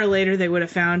around. Sooner or later, they would have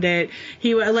found it.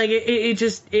 I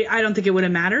don't think it would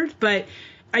have mattered. But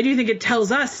I do think it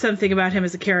tells us something about him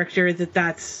as a character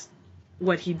that's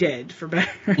what he did, for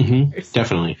better. Mm-hmm.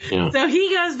 Definitely, yeah. So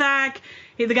he goes back.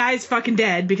 The guy's fucking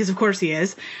dead, because of course he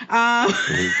is.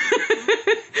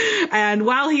 And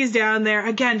while he's down there,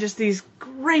 again, just these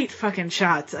great fucking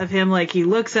shots of him. He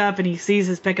looks up and he sees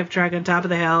his pickup truck on top of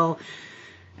the hill.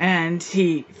 And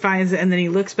he finds it, and then he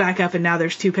looks back up, and now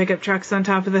there's 2 pickup trucks on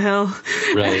top of the hill.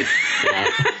 Right. Yeah.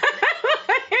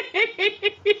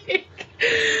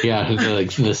 Yeah,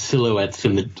 the silhouettes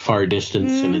in the far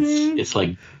distance, and it's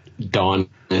like dawn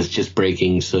is just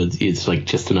breaking, so it's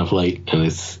just enough light, and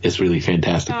it's really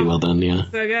fantastically well done. Yeah,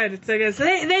 so good. It's so good. So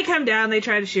they come down, they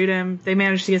try to shoot him, they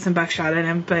manage to get some buckshot at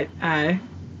him, but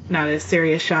not a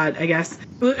serious shot, I guess.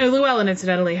 Llewellyn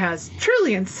incidentally has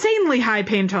truly insanely high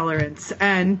pain tolerance,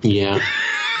 and does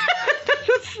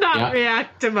not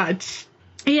react to much.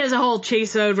 He has a whole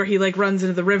chase mode where he runs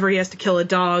into the river. He has to kill a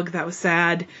dog. That was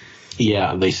sad.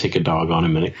 Yeah, they sick a dog on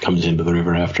him, and it comes into the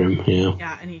river after him. Yeah.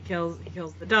 Yeah, and he kills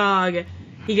the dog.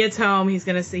 He gets home. He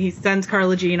sends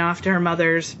Carla Jean off to her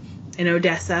mother's in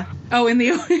Odessa. Oh, in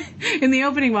the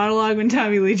opening monologue when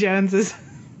Tommy Lee Jones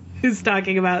is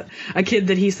talking about a kid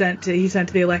that he sent to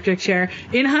the electric chair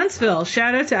in Huntsville.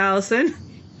 Shout out to Allison.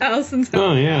 Allison's home.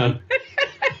 Oh yeah.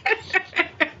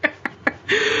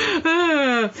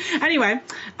 Anyway,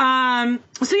 so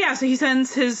he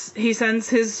sends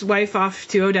his wife off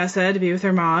to Odessa to be with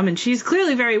her mom, and she's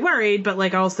clearly very worried,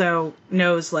 but also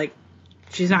knows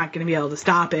she's not going to be able to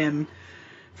stop him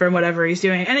from whatever he's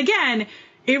doing. And again,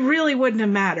 it really wouldn't have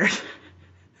mattered.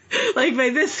 By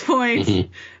this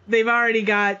point, they've already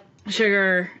got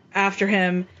Sugar after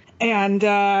him, and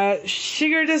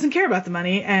Sugar doesn't care about the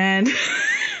money and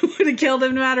would have killed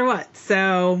him no matter what.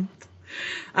 So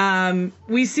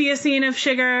we see a scene of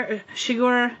Sugar,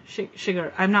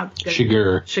 I'm not good.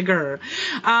 Sugar,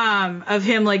 of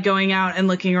him going out and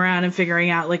looking around and figuring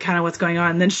out kind of what's going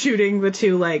on, and then shooting the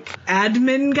 2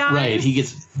 admin guys. Right, he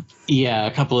gets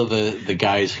a couple of the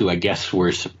guys who I guess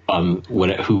were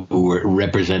who were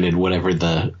represented whatever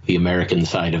the American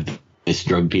side of this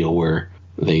drug deal were.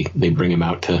 They bring him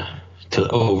out to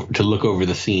look over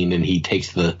the scene, and he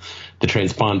takes the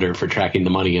transponder for tracking the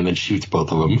money and then shoots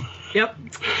both of them. Yep.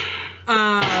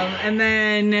 And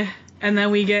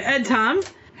then we get Ed Tom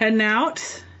heading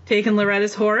out, taking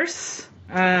Loretta's horse,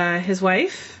 his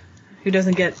wife, who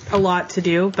doesn't get a lot to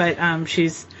do, but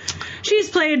she's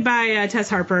played by Tess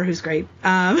Harper, who's great.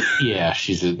 Yeah,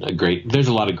 she's a great. There's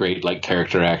a lot of great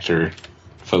character actor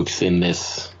folks in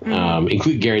this.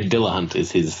 Including Garrett Dillahunt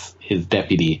is his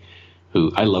deputy.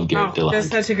 Who I love Garrett Dillahunt. Does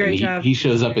such a great job. He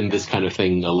shows up in this kind of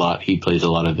thing a lot. He plays a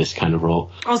lot of this kind of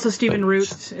role. Also, Stephen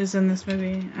Root is in this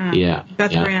movie.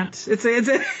 Beth Grant. It's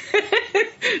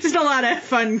just a lot of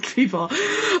fun people.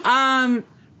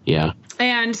 Yeah.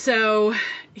 And so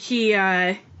he,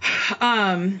 so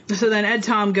then Ed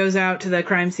Tom goes out to the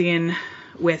crime scene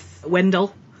with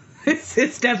Wendell.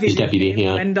 his deputy, his deputy,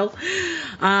 yeah. Wendell.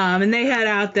 And they head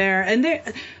out there, and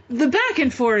the back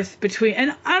and forth between,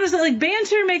 and honestly, like,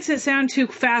 banter makes it sound too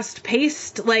fast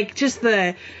paced. Like, just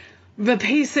the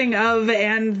pacing of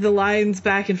and the lines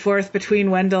back and forth between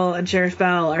Wendell and Sheriff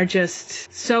Bell are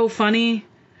just so funny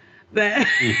that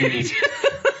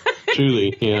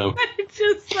truly, yeah. It's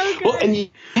just so good. Well, and you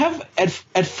have at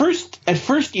first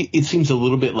it seems a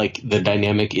little bit like the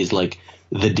dynamic is like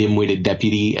the dim-witted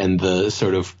deputy and the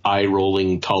sort of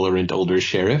eye-rolling, tolerant older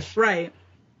sheriff, right?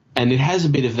 And it has a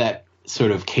bit of that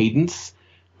sort of cadence,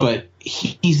 but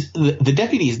the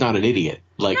deputy is not an idiot.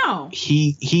 Like, no.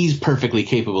 He's perfectly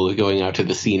capable of going out to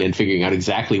the scene and figuring out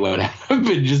exactly what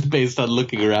happened just based on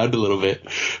looking around a little bit.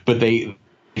 But they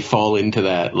fall into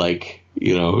that, like,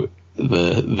 you know,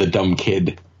 the dumb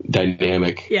kid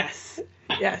dynamic. Yes.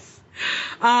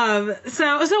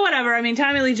 So whatever. I mean,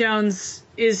 Tommy Lee Jones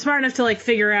is smart enough to, like,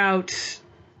 figure out,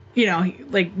 you know,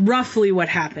 like, roughly what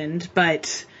happened,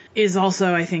 but is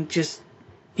also, I think, just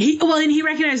and he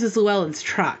recognizes Llewellyn's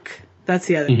truck. That's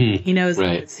the other thing. He knows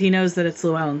that it's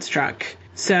Llewellyn's truck.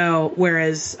 So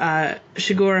whereas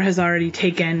Chigurh has already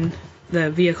taken the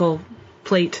vehicle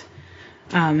plate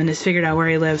and has figured out where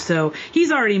he lives, so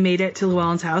he's already made it to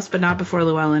Llewellyn's house, but not before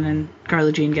Llewellyn and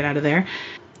Carla Jean get out of there.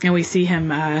 And we see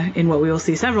him in what we will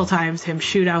see several times, him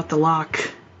shoot out the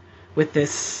lock with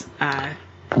this.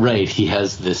 Right, he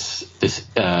has this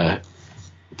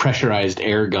pressurized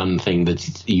air gun thing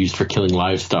that's used for killing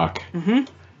livestock.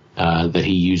 That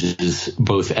he uses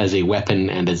both as a weapon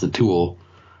and as a tool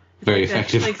very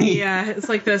effectively. It's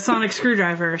like the sonic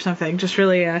screwdriver or something. Just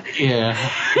really. Yeah.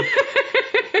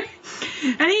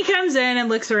 And he comes in and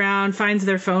looks around, finds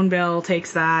their phone bill,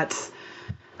 takes that,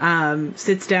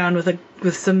 sits down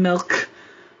with some milk.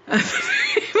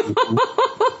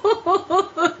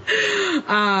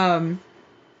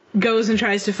 Goes and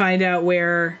tries to find out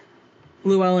where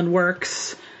Llewellyn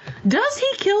works. Does he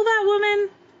kill that woman?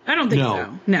 I don't think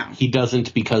so. No. He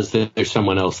doesn't, because there's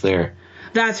someone else there.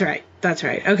 That's right.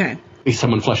 Okay.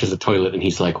 Someone flushes a toilet and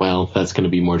he's like, well, that's going to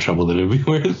be more trouble than it'd be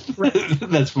worth. Right.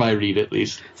 That's my read, at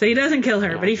least. So he doesn't kill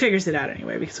her, but he figures it out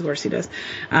anyway, because of course he does.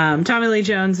 Tommy Lee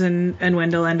Jones and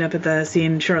Wendell end up at the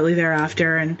scene shortly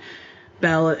thereafter, and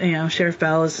Bell, Sheriff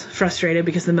Bell is frustrated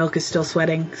because the milk is still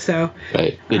sweating. So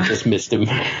right, they just missed him.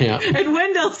 Yeah. And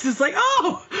Wendell's just like,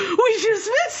 oh, we just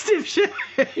missed him,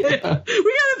 Sheriff. Yeah.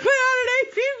 We gotta put out an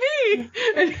APB.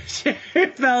 And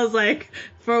Sheriff Bell's like,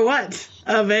 for what?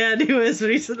 A man who has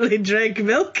recently drank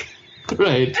milk?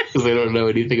 Right, because they don't know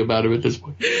anything about him at this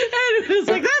point. And it was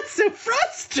like, that's so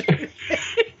frustrating.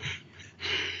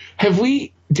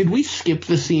 Did we skip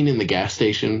the scene in the gas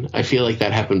station? I feel like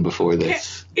that happened before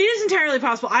this. It is entirely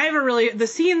possible. The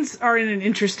scenes are in an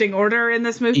interesting order in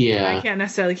this movie. Yeah. And I can't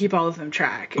necessarily keep all of them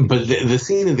track. But the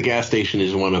scene in the gas station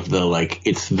is one of the, like,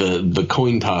 it's the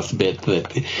coin toss bit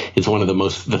that is one of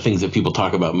the things that people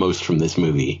talk about most from this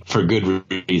movie, for good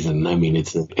reason. I mean,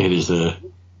 it's just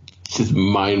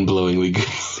mind-blowingly good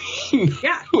scene.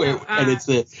 Yeah. And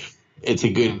it's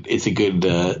a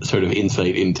good sort of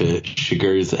insight into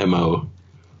Chigurh's MO,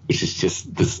 which is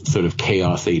just this sort of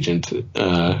chaos agent.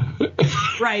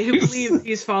 Right, who believes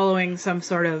he's following some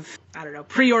sort of, I don't know,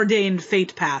 preordained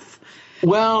fate path.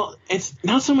 Well, it's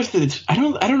not so much that it's... I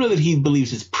don't know that he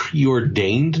believes it's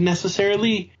preordained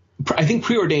necessarily. I think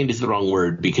preordained is the wrong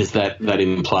word, because that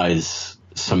implies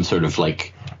some sort of,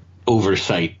 like,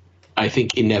 oversight. I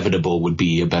think inevitable would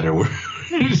be a better word.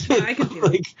 I can feel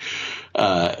like,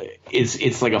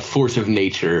 it's like a force of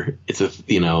nature.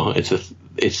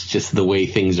 It's just the way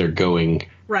things are going.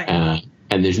 Right.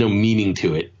 And there's no meaning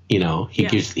to it.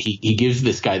 He gives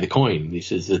this guy the coin. He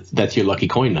says, that's your lucky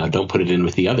coin now. Don't put it in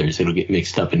with the others. It'll get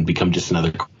mixed up and become just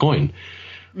another coin,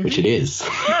 which it is.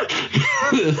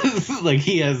 Like,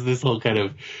 he has this whole kind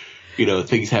of,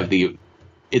 things have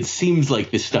it seems like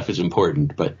this stuff is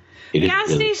important, but the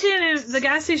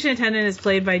gas station attendant is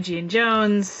played by Gene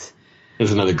Jones.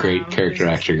 There's another great character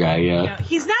actor guy, yeah.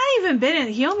 He's not even been in...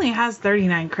 He only has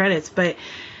 39 credits, but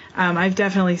I've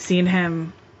definitely seen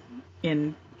him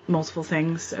in multiple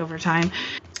things over time.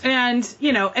 And,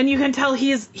 and you can tell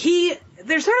there's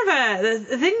sort of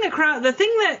the thing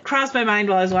that crossed my mind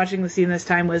while I was watching the scene this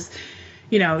time was,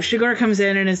 Chigurh comes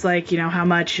in and is like, how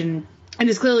much, and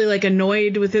is clearly, like,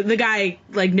 annoyed with it. The guy,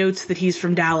 like, notes that he's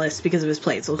from Dallas because of his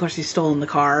plate. So, of course, he's stolen the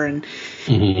car, and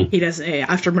he doesn't,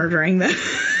 after murdering the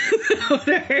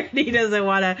owner, he doesn't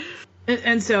want to.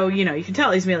 And so, you can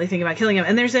tell he's immediately thinking about killing him.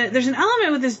 And there's an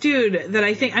element with this dude that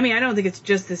I don't think it's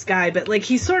just this guy, but, like,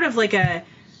 he's sort of like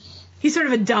he's sort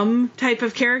of a dumb type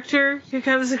of character who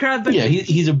comes across. But yeah,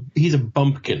 he's a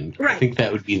bumpkin. Right. I think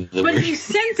that would be the but word. he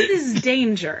senses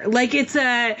danger. Like it's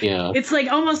it's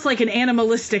like almost like an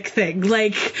animalistic thing.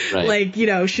 Like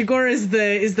Shigure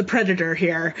is the predator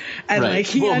here, and like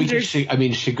he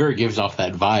Shigure gives off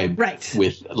that vibe, right?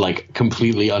 With like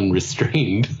completely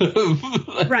unrestrained,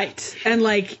 right?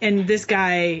 And this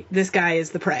guy is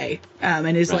the prey,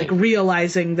 and is like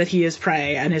realizing that he is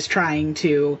prey and is trying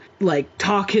to like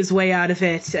talk his way out of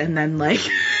it, and then like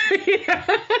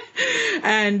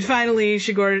and finally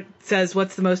Shigure says,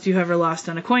 "What's the most you've ever lost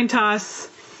on a coin toss?"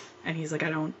 And he's like, "I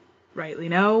don't rightly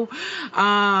know."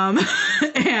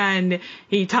 And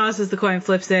he tosses the coin,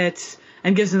 flips it,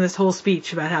 and gives him this whole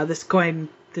speech about how this coin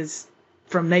is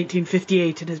from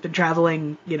 1958 and has been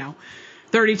traveling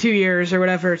 32 years or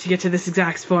whatever to get to this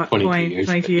exact point,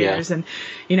 22 years, and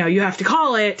you have to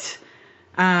call it.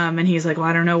 And he's like, "Well,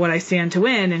 I don't know what I stand to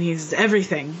win." And he's,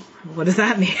 "Everything." What does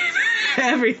that mean?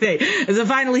 Everything. And so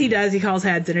finally he does. He calls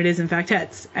heads, and it is in fact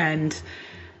heads. And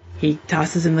he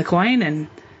tosses him the coin and,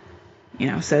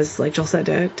 says, like Joel said,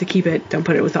 to keep it. Don't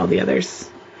put it with all the others.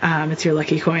 It's your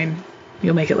lucky coin.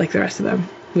 You'll make it like the rest of them,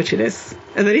 which it is.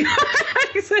 And then he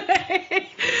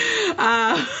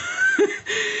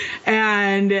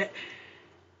and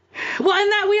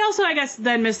that we also, I guess,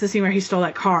 then missed the scene where he stole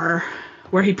that car.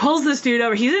 Where he pulls this dude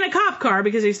over. He's in a cop car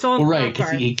because he stole a cop car. Right,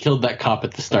 because he killed that cop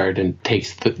at the start and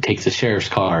takes the sheriff's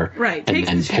car. Right,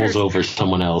 and pulls over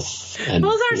someone else. Someone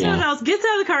else, gets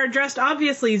out of the car, dressed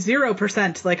obviously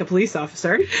 0% like a police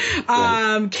officer,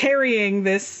 carrying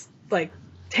this, like,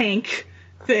 tank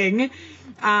thing,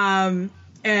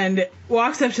 and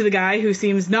walks up to the guy who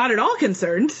seems not at all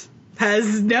concerned.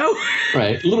 Has no...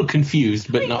 Right, a little confused,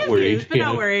 but not worried.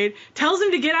 Not worried. Tells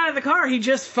him to get out of the car. He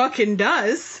just fucking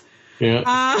does. Yeah.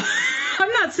 I'm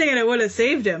not saying it would have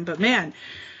saved him, but man.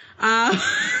 And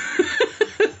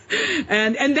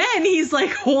then he's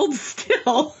like, "Hold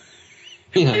still."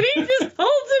 Yeah. And he just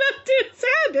holds it up to his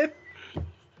head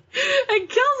and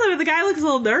kills him. And the guy looks a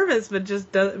little nervous, but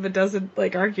doesn't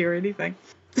like argue or anything.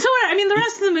 So I mean, the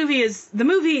rest of the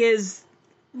movie is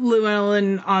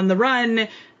Llewellyn on the run.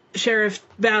 Sheriff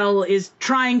Bell is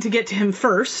trying to get to him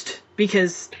first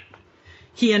because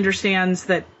he understands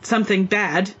that something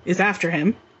bad is after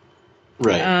him.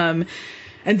 Right.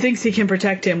 And thinks he can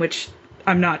protect him, which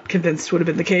I'm not convinced would have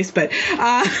been the case, but...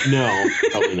 no,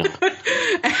 probably not.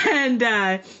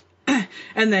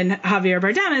 And then Javier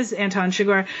Bardem is Anton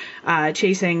Chigurh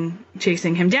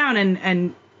chasing him down,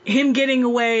 and him getting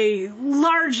away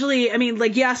largely, I mean,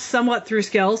 like, yes, somewhat through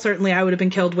skill. Certainly I would have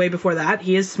been killed way before that.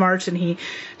 He is smart and he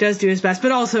does do his best,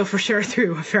 but also for sure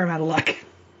through a fair amount of luck.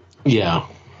 Yeah.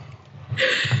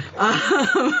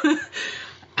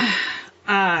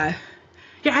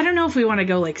 Yeah, I don't know if we want to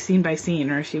go like scene by scene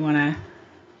or if you want to.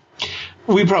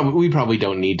 We probably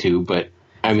don't need to, but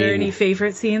I mean, are there any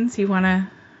favorite scenes you want to?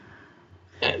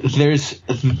 There's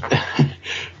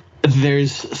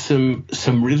some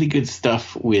really good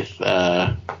stuff with.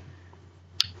 At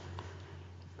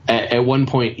one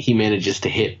point, he manages to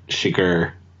hit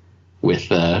Chigurh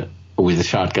with a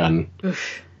shotgun.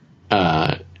 Oof.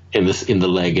 In the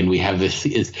leg, and we have this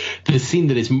scene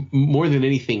that is more than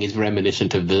anything is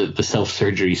reminiscent of the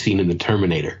self-surgery scene in the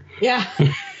Terminator. Yeah.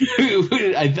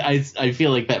 I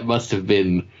feel like that must have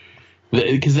been,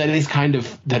 because that is kind of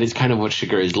what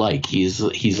Chigurh is like. He's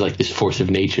like this force of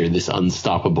nature, this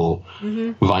unstoppable,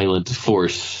 violent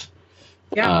force.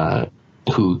 Yeah.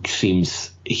 Who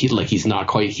seems he's not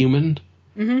quite human.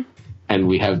 Mm-hmm. And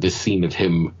we have this scene of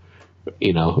him.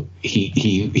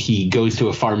 He goes to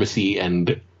a pharmacy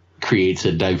and creates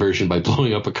a diversion by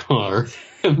blowing up a car,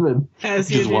 and then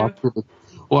just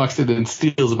walks in and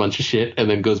steals a bunch of shit, and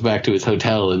then goes back to his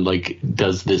hotel and like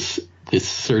does this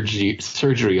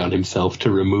surgery on himself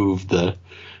to remove the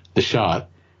shot.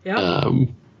 Yeah.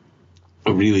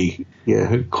 Really,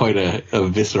 yeah, quite a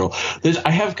visceral. I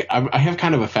have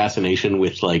kind of a fascination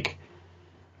with, like,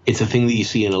 it's a thing that you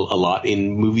see in a lot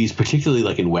in movies, particularly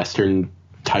like in Western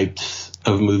types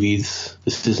of movies.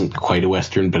 This isn't quite a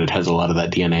Western, but it has a lot of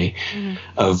that DNA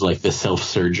of like the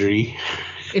self-surgery.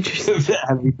 Interesting.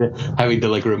 having to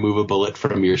like remove a bullet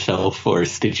from yourself or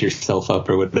stitch yourself up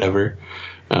or whatever.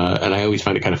 And I always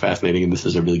find it kind of fascinating, and this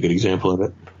is a really good example of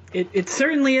it. It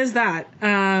certainly is that.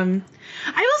 I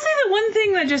will say that one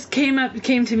thing that just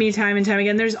came to me time and time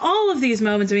again, there's all of these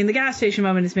moments. I mean, the gas station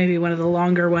moment is maybe one of the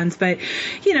longer ones, but,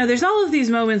 there's all of these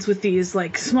moments with these,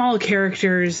 like, small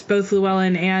characters, both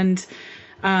Llewellyn and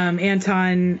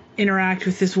Anton interact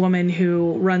with this woman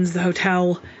who runs the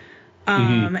hotel.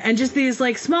 And just these,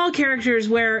 like, small characters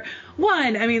where,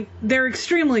 one, I mean, they're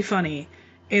extremely funny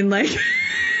in, like...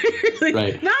 Like,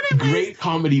 right. Not in Great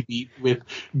comedy beat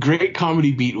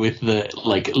with the,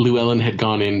 like, Llewellyn had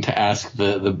gone in to ask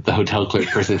the hotel clerk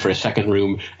person for a second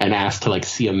room and asked to, like,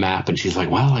 see a map, and she's like,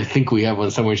 well, I think we have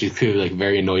one somewhere. She's clearly, like,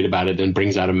 very annoyed about it and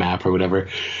brings out a map or whatever.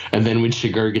 And then when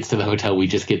Chigurh gets to the hotel, we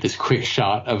just get this quick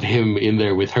shot of him in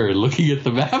there with her looking at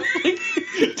the map. Like,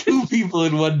 2 people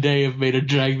in one day have made her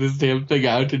drag this damn thing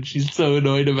out, and she's so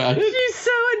annoyed about it. She's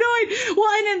so annoyed.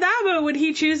 Well, and in that moment, when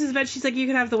he chooses bed, she's like, you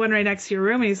can have the one right next to your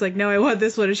room. And he's like, no, I want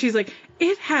this one. And she's like,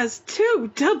 it has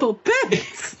 2 double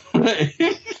beds. Right.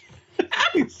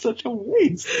 It's such a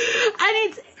waste.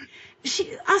 And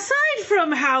aside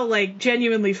from how, like,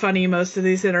 genuinely funny most of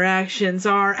these interactions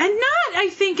are, and not, I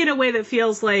think, in a way that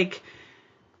feels like,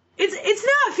 it's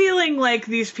not feeling like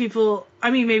these people, I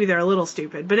mean, maybe they're a little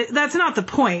stupid, but that's not the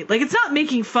point. Like, it's not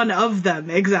making fun of them,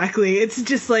 exactly. It's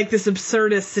just, like, this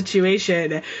absurdist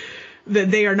situation that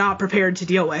they are not prepared to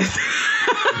deal with.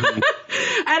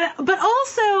 But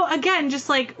also, again, just,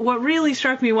 like, what really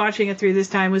struck me watching it through this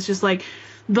time was just, like,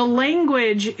 the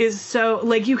language is so,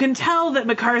 like, you can tell that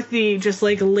McCarthy just,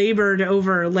 like, labored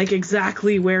over, like,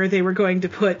 exactly where they were going to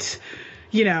put,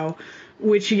 you know,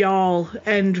 which y'all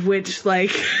and which,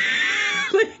 like...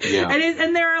 Yeah.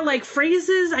 And there are, like,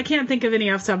 phrases, I can't think of any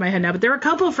off the top of my head now, but there are a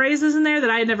couple of phrases in there that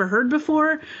I had never heard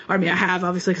before. Or, I mean, I have,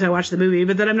 obviously, because I watched the movie,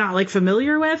 but that I'm not, like,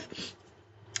 familiar with.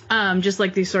 Just,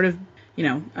 like, these sort of, you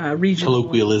know, regional...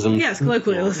 Colloquialisms. Yes,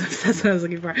 colloquialisms. Yeah. That's what I was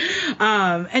looking for.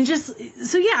 And just,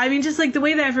 so, yeah, I mean, just, like, the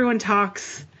way that everyone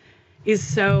talks is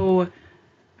so...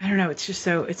 I don't know, it's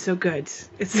so good.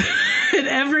 It's and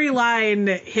every line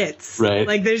hits. Right.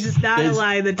 Like, there's just not a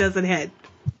line that doesn't hit.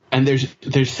 And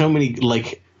there's so many,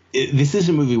 like, this is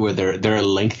a movie where there are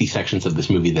lengthy sections of this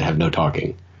movie that have no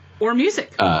talking or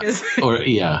music. But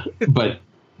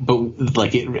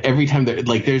like every time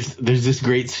there's this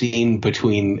great scene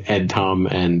between Ed, Tom,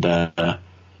 and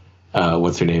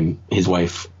what's her name, his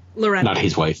wife, Loretta. Not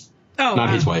his wife. Oh, not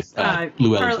his wife.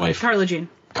 Llewellyn's wife, Carla Jean.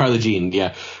 Carla Jean.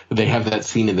 Yeah, they have that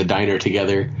scene in the diner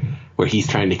together where he's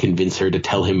trying to convince her to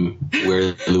tell him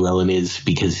where Llewellyn is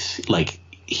because, like,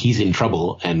 he's in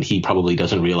trouble and he probably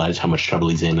doesn't realize how much trouble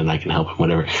he's in and I can help him,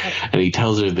 whatever. And he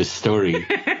tells her this story.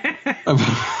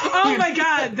 Oh my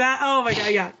God.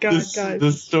 Yeah. God.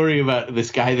 The story about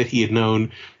this guy that he had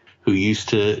known who used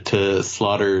to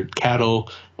slaughter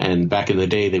cattle. And back in the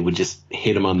day, they would just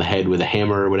hit him on the head with a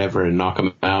hammer or whatever and knock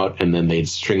him out. And then they'd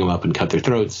string him up and cut their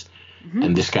throats. Mm-hmm.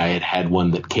 And this guy had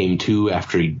one that came to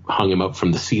after he hung him up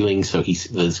from the ceiling. So he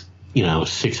was,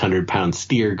 600-pound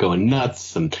steer going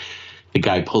nuts. And the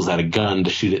guy pulls out a gun to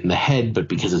shoot it in the head, but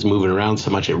because it's moving around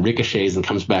so much, it ricochets and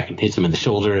comes back and hits him in the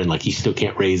shoulder, and, like, he still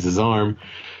can't raise his arm.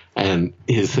 And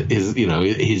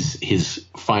his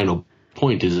final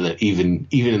point is that even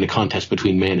in a contest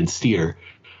between man and steer,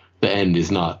 the end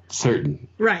is not certain.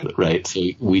 Right. So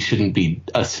we shouldn't be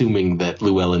assuming that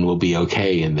Llewellyn will be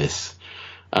okay in this.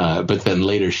 But then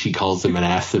later she calls him and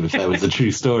asks him if that was a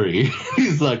true story.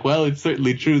 He's like, well, it's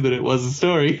certainly true that it was a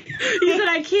story. He said,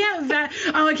 I can't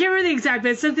remember the exact,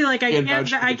 but it's something like, I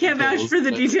can't vouch for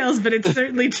the details, but it's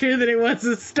certainly true that it was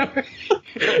a story.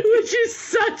 Which is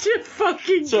such a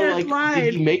fucking good line.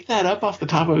 Did he make that up off the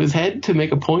top of his head to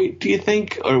make a point, do you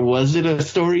think? Or was it a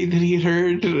story that he had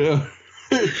heard?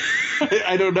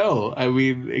 I don't know. I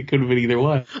mean, it could have been either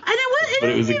one. And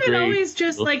it wasn't even always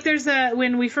just like there's we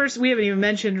haven't even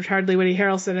mentioned hardly Woody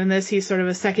Harrelson in this. He's sort of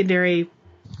a secondary.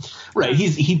 Right.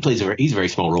 He's a very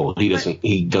small role.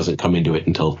 He doesn't come into it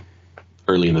until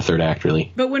early in the third act,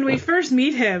 really. But when we first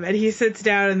meet him and he sits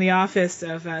down in the office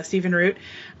of Stephen Root,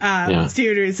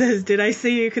 Stephen Root says, "Did I say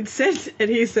you could sit?" And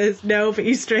he says, "No, but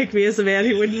you strike me as a man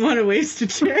who wouldn't want to waste a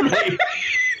chair." Right.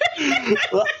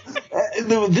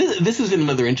 Well, this is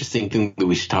another interesting thing that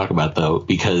we should talk about, though,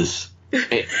 because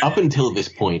up until this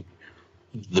point,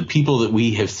 the people that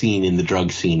we have seen in the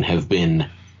drug scene have been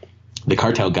the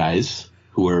cartel guys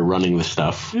who are running the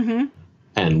stuff. Mm-hmm.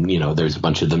 And, there's a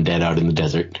bunch of them dead out in the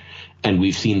desert. And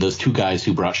we've seen those 2 guys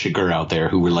who brought Chigurh out there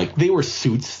who were like, they were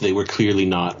suits. They were clearly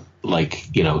not like,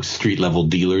 street level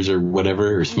dealers or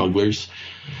whatever, or smugglers.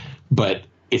 But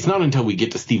it's not until we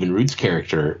get to Stephen Root's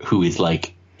character who is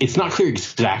like, it's not clear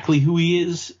exactly who he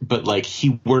is, but, like,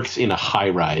 he works in a high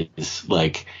rise.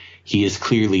 Like, he is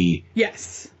clearly,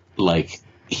 yes, like,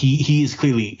 he is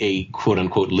clearly a quote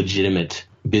unquote legitimate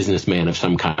businessman of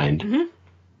some kind. Mm-hmm.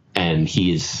 And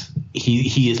he is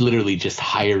literally just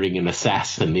hiring an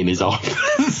assassin in his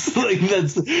office. Like,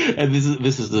 this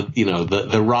is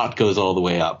the rot goes all the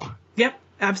way up. Yep,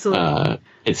 absolutely.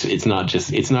 It's not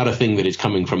a thing that is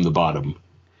coming from the bottom.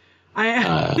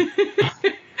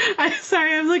 I'm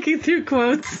sorry, I'm looking through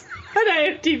quotes. on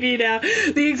IMDb now.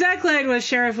 The exact line was,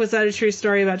 "Sheriff, was that a true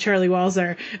story about Charlie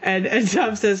Walzer?" And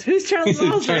Tom says, "Who's Charlie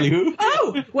Walzer?" Charlie who?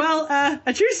 Oh, well,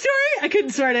 a true story? I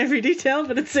couldn't swear to every detail,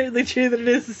 but it's certainly true that it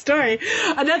is a story.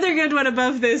 Another good one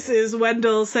above this is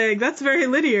Wendell saying, "That's very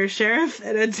linear, Sheriff."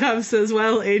 And then Tom says,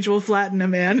 "Well, age will flatten a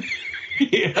man."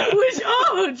 Yeah. Which,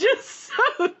 just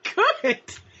so good.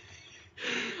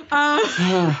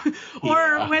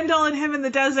 Or Wendell and him in the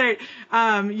desert,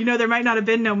 there might not have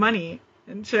been no money.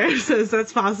 And Sheriff says,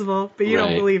 "That's possible, but you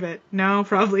don't believe it." "No,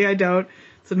 probably I don't.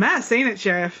 It's a mess, ain't it,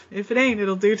 Sheriff? If it ain't,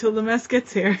 it'll do till the mess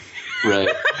gets here." Right.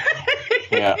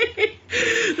 Yeah.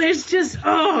 There's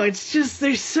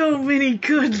there's so many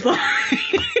good lines.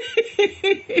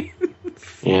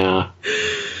 Yeah.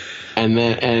 And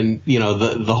then,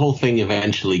 the whole thing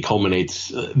eventually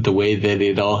culminates the way that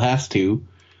it all has to,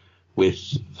 with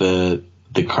the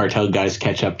cartel guys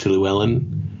catch up to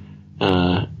Llewellyn.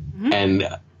 And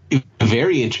a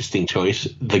very interesting choice.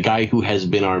 The guy who has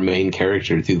been our main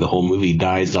character through the whole movie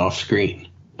dies off screen.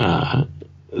 I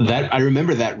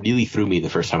remember that really threw me the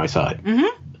first time I saw it.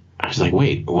 Mm-hmm. I was like,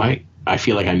 wait, why? I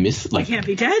feel like I missed, he can't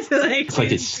be dead. It's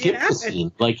like it skipped the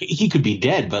scene. Like, he could be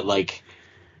dead, but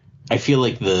I feel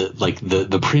like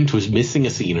the print was missing a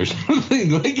scene or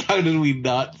something. Like, how did we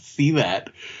not see that?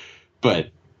 But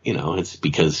it's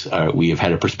because we have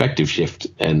had a perspective shift,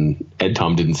 and Ed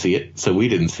Tom didn't see it, so we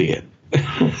didn't see it.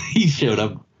 He showed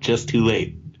up just too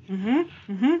late. Mm-hmm.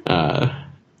 Mm-hmm.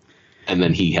 And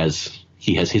then he has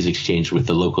his exchange with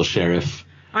the local sheriff.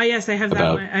 Oh yes, I have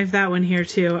that one. I have that one here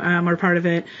too, or part of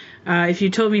it. If you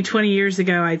told me 20 years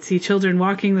ago I'd see children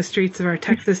walking the streets of our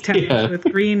Texas towns with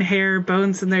green hair,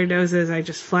 bones in their noses, I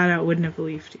just flat out wouldn't have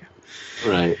believed you.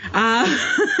 Right.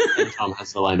 And Tom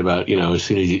has the line about, as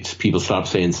soon as people stop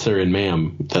saying sir and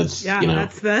ma'am, that's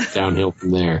downhill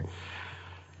from there.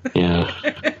 Yeah.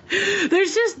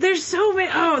 There's so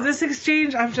many. This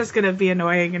exchange, I'm just going to be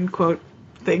annoying and quote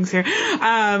things here,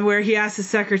 where he asks his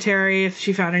secretary if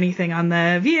she found anything on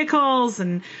the vehicles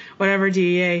and whatever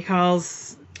DEA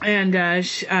calls, and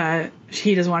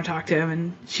he doesn't want to talk to him,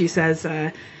 and she says,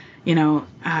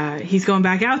 he's going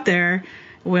back out there.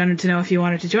 We wanted to know if you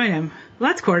wanted to join him.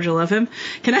 Well, that's cordial of him.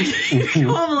 Can I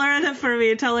call Lorena for me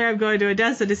and tell her I'm going to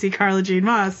Odessa to see Carla Jean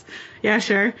Moss? Yeah,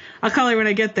 sure. I'll call her when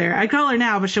I get there. I'd call her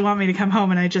now, but she'll want me to come home,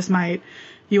 and I just might.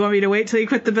 You want me to wait till you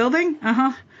quit the building?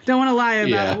 Uh-huh. Don't want to lie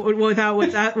about without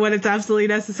what it's absolutely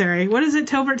necessary. What is it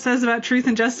Tobert says about truth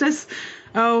and justice?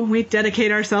 Oh, we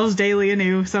dedicate ourselves daily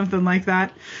anew, something like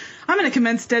that. I'm going to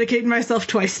commence dedicating myself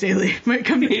twice daily. Might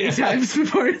come 8 times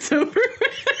before it's over.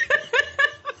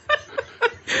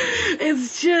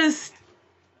 It's just,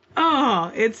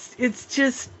 it's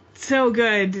just so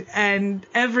good, and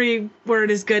every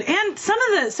word is good, and some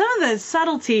of the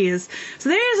subtleties. So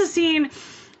there is a scene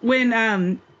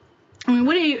when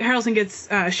Woody Harrelson gets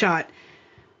shot,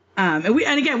 and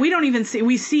again we don't even see,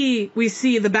 we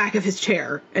see the back of his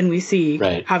chair, and we see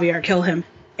Javier kill him.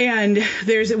 And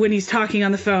there's when he's talking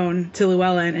on the phone to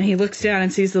Llewellyn, and he looks down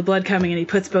and sees the blood coming, and he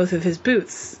puts both of his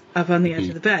boots up on the edge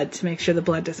of the bed to make sure the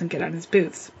blood doesn't get on his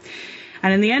boots.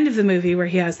 And in the end of the movie, where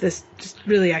he has this just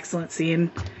really excellent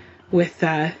scene with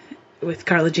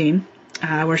Carla Jean,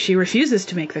 where she refuses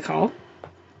to make the call,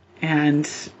 and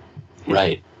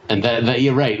right, and that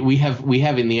you're right. We have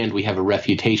in the end a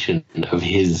refutation of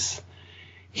his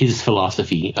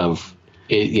philosophy of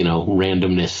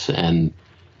randomness and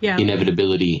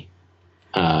inevitability,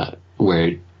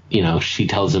 where she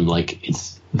tells him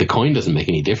it's the coin doesn't make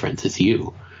any difference. It's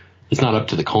you. It's not up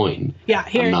to the coin. Yeah,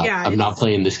 I'm not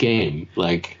playing this game.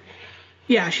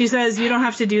 She says, you don't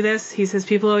have to do this. He says,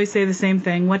 people always say the same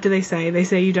thing. What do they say? They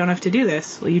say, you don't have to do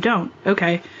this. Well, you don't.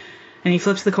 Okay. And he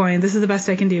flips the coin. This is the best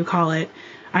I can do. Call it.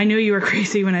 I knew you were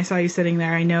crazy when I saw you sitting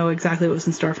there. I know exactly what was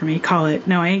in store for me. Call it.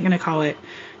 No, I ain't going to call it.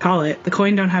 Call it. The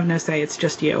coin don't have no say. It's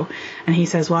just you. And he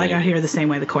says, well, I got here the same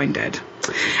way the coin did.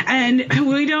 And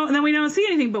we don't see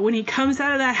anything. But when he comes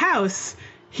out of that house,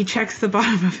 he checks the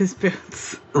bottom of his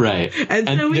boots. Right.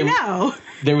 And so we know.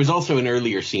 There was also an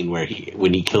earlier scene where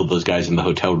when he killed those guys in the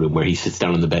hotel room, where he sits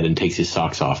down on the bed and takes his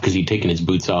socks off because he'd taken his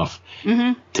boots off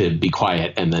to be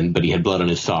quiet, but he had blood on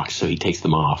his socks, so he takes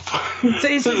them off. So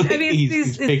it's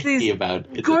these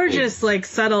gorgeous,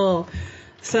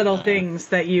 subtle things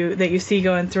that you see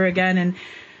going through again, and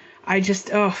I just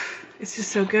it's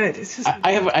just so good. It's just.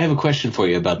 I have a question for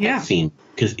you about that scene,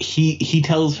 because he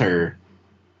tells her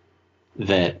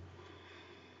that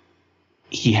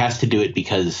he has to do it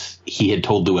because he had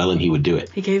told Llewellyn he would do it.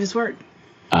 He gave his word.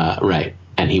 Right.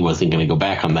 And he wasn't going to go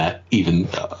back on that even.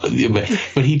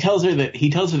 But he tells her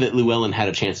that Llewellyn had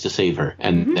a chance to save her,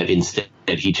 and that instead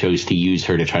he chose to use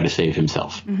her to try to save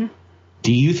himself. Mm-hmm.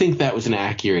 Do you think that was an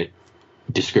accurate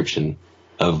description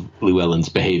of Llewellyn's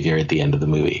behavior at the end of the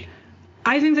movie.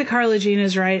 I think that Carla Jean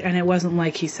is right, and it wasn't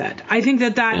like he said. I think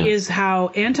that is how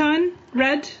Anton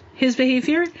read his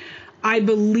behavior. I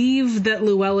believe that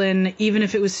Llewellyn, even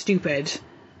if it was stupid,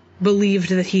 believed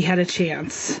that he had a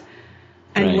chance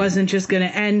and wasn't just going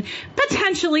to, and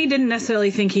potentially didn't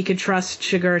necessarily think he could trust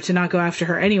Sugar to not go after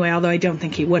her anyway, although I don't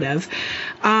think he would have.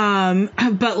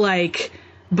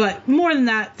 But more than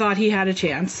that, thought he had a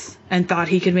chance and thought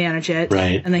he could manage it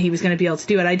and that he was going to be able to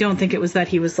do it. I don't think it was that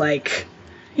he was like,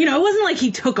 it wasn't like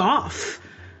he took off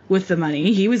with the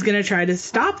money. He was going to try to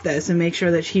stop this and make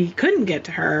sure that he couldn't get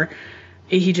to her.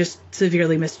 He just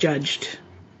severely misjudged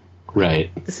the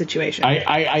situation.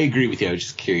 I agree with you. I was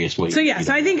just curious what. So yeah,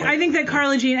 so I think that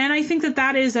Carla Jean, and I think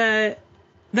that is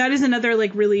another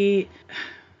like really,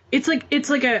 it's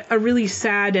like a really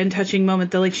sad and touching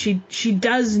moment that like she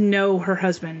does know her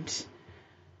husband,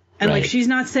 and like she's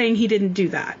not saying he didn't do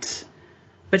that,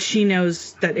 but she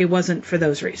knows that it wasn't for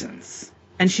those reasons,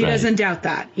 and she doesn't doubt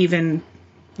that even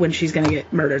when she's gonna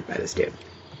get murdered by this dude,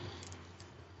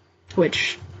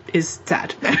 which is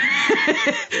sad.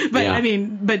 But I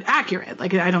mean, but accurate.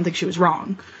 Like, I don't think she was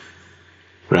wrong.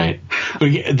 Right.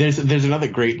 But there's another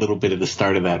great little bit at the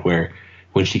start of that where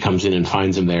when she comes in and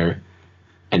finds him there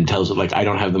and tells him, like, I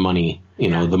don't have the money,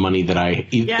 the money that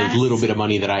the little bit of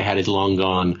money that I had is long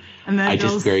gone. And I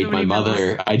just buried my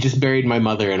mother. I just buried my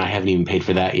mother and I haven't even paid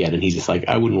for that yet. And he's just like,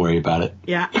 I wouldn't worry about it.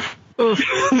 Yeah.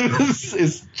 This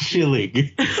is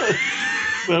chilling.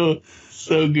 So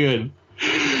good.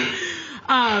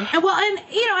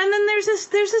 And then there's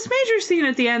this major scene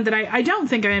at the end that I don't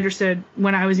think I understood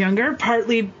when I was younger,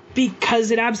 partly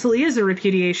because it absolutely is a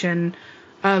repudiation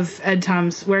of Ed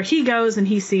Thoms, where he goes and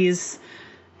he sees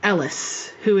Ellis,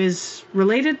 who is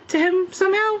related to him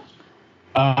somehow.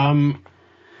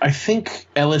 I think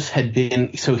Ellis had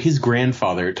been, so his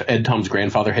grandfather, Ed Thoms'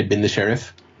 grandfather, had been the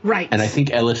sheriff. Right. And I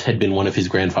think Ellis had been one of his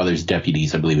grandfather's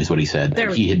deputies, I believe is what he said.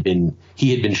 He had been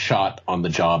shot on the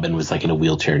job and was like in a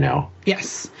wheelchair now.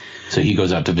 Yes. So he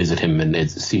goes out to visit him, and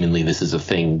seemingly this is a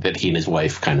thing that he and his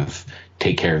wife kind of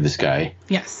take care of this guy.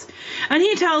 Yes. And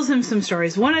he tells him some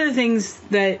stories. One of the things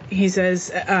that he says,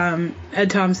 Ed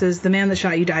Thoms says, the man that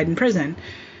shot you died in prison.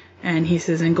 And he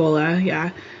says, Angola,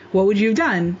 yeah. What would you have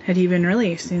done had he been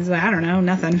released? And he's like, I don't know,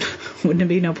 nothing. Wouldn't it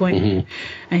be no point? Mm-hmm.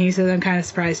 And he says, I'm kind of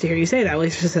surprised to hear you say that. Well, he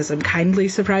just says, I'm kindly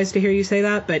surprised to hear you say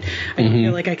that, but I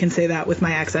feel like I can say that with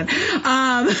my accent.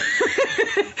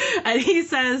 And he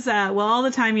says, well, all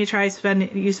the time you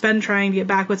spend trying to get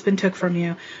back what's been took from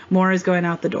you, more is going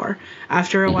out the door.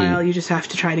 After a while, you just have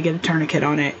to try to get a tourniquet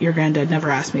on it. Your granddad never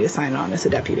asked me to sign on as a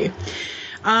deputy.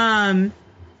 And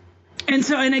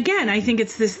again, I think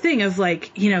it's this thing of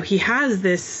like, he has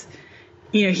this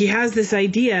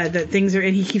idea that things are,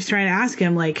 and he keeps trying to ask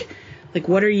him like,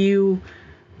 what are you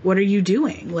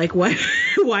doing? Like, what,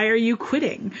 why are you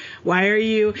quitting? Why are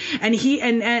you,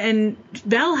 and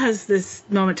Bell has this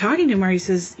moment talking to him where he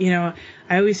says, I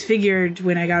always figured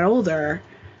when I got older,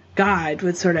 God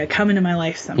would sort of come into my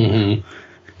life somehow.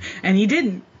 And he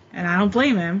didn't. And I don't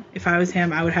blame him. If I was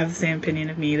him, I would have the same opinion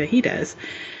of me that he does.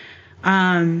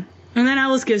 And then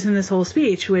Ellis gives him this whole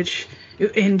speech,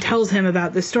 and tells him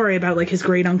about this story about like his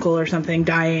great uncle or something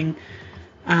dying,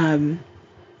 in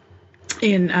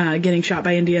getting shot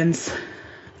by Indians,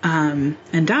 and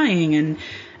dying,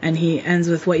 and he ends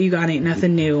with, what you got ain't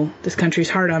nothing new. This country's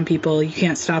hard on people. You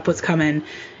can't stop what's coming.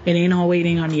 It ain't all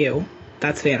waiting on you.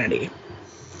 That's vanity.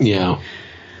 Yeah.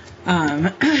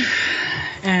 And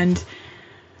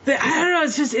I don't know,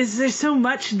 there's so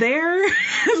much there.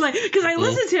 Like, because I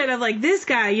listened to it, I'm like, this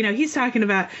guy, he's talking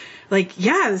about, like,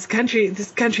 yeah, this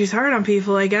country's hard on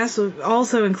people, I guess,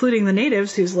 also including the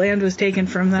natives whose land was taken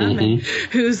from them, and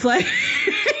who's like,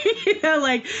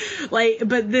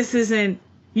 but this isn't,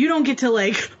 you don't get to,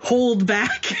 like, hold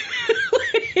back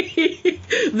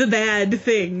the bad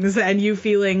things, and you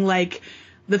feeling like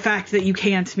the fact that you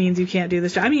can't means you can't do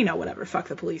this job. I mean, whatever, fuck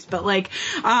the police, but like,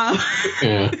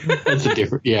 yeah, that's a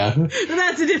different,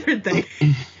 that's a different thing.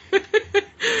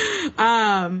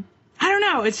 I don't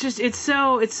know. It's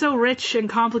so rich and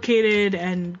complicated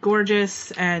and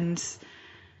gorgeous, and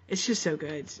it's just so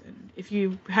good. And if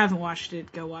you haven't watched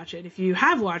it, go watch it. If you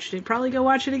have watched it, probably go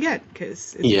watch it again,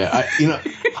 because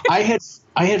I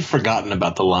had forgotten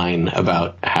about the line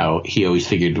about how he always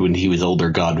figured when he was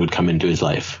older, God would come into his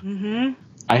life. Mm-hmm.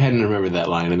 I hadn't remembered that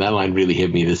line, and that line really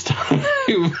hit me this time.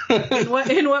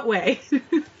 In what way?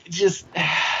 Just,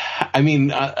 I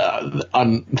mean,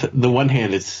 on the one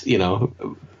hand, it's,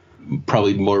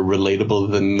 probably more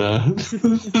relatable than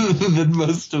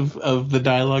most of the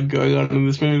dialogue going on in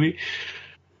this movie.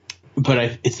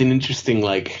 But it's an interesting,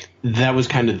 like, that was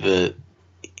kind of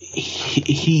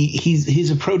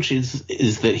his approach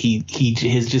is that he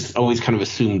has just always kind of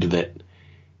assumed that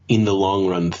in the long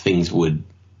run things would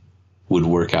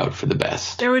work out for the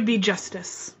best. There would be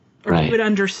justice, or right. He would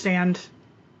understand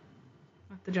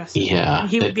what the justice. Yeah,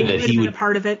 he would be a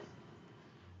part of it.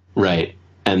 Right,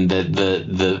 and that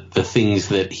the things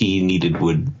that he needed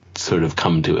would sort of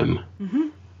come to him. Mm-hmm.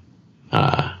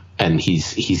 And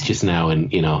he's just now in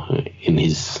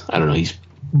his, I don't know, he's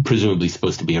presumably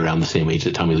supposed to be around the same age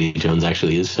that Tommy Lee Jones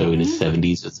actually is, so in his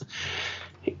 70s,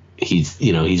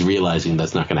 he's realizing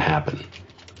that's not going to happen.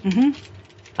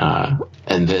 Mm-hmm.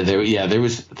 And there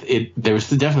was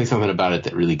definitely something about it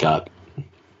that really got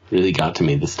to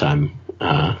me this time.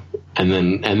 And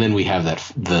then we have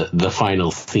the final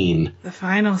scene. The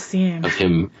final scene of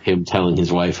him telling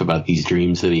his wife about these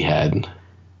dreams that he had.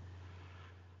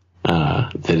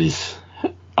 That is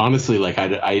honestly, like,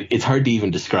 it's hard to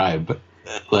even describe.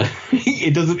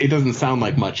 It doesn't sound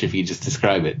like much if you just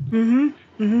describe it.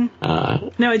 Mm-hmm. Mm-hmm.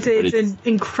 No, it's an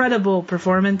incredible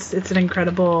performance. It's an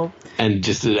incredible and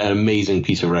just an amazing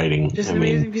piece of writing.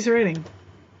 Amazing piece of writing.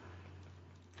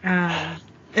 And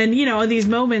these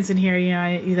moments in here,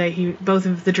 that both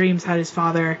of the dreams had his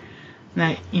father.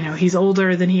 That he's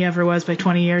older than he ever was by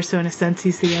 20 years, so in a sense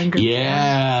he's the younger.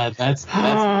 Yeah, that's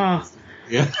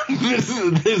yeah.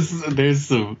 There's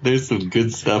some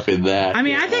good stuff in that. I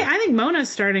mean, yeah. I think Mona's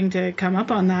starting to come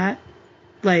up on that.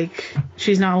 Like,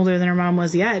 she's not older than her mom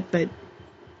was yet, but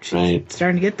she's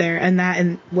starting to get there.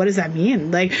 And what does that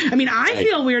mean? Like, I mean, I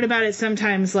feel weird about it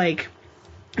sometimes. Like,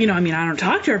 I don't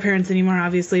talk to our parents anymore,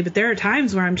 obviously, but there are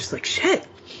times where I'm just like, shit.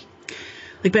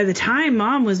 Like, by the time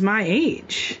mom was my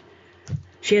age,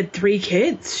 she had 3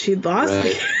 kids. She'd lost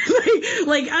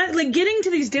like getting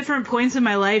to these different points in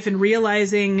my life and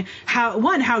realizing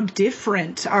how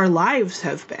different our lives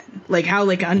have been. Like, how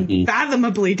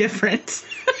unfathomably different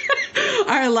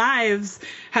our lives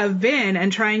have been,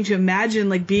 and trying to imagine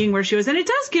like being where she was. And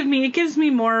it gives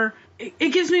me more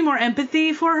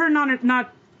empathy for her,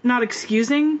 not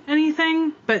excusing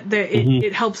anything, but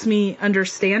it helps me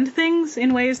understand things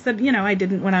in ways that, I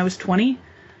didn't when I was 20.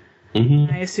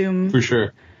 Mm-hmm. I assume for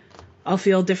sure I'll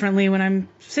feel differently when I'm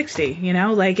 60,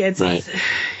 like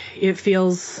it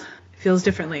feels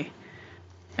differently.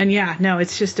 And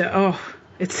it's just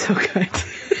it's so good.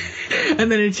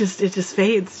 And then it just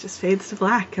fades to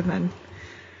black. And then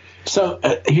so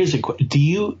here's a question: Do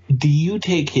you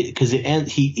take it, because it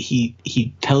ends?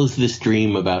 He tells this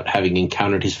dream about having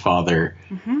encountered his father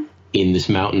in this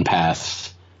mountain pass.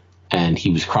 And he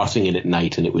was crossing it at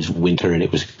night, and it was winter, and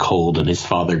it was cold, and his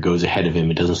father goes ahead of him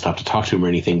and doesn't stop to talk to him or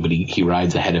anything, but he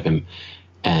rides ahead of him,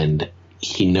 and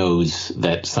he knows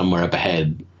that somewhere up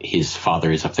ahead his father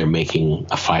is up there making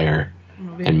a fire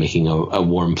and making a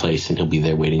warm place, and he'll be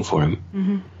there waiting for him.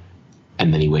 Mm-hmm.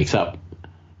 And then he wakes up.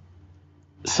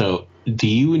 So do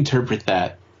you interpret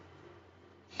that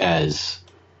as...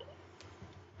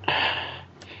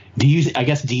 Do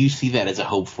you see that as a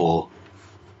hopeful...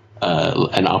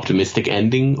 an optimistic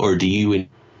ending, or do you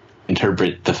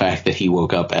interpret the fact that he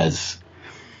woke up as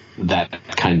that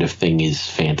kind of thing is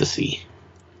fantasy?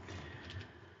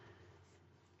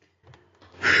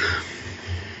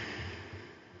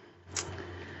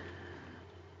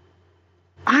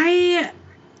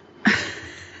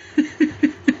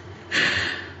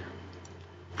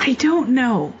 I don't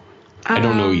know. I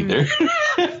don't know either.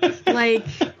 I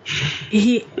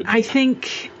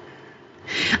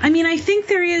think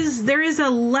there is a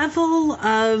level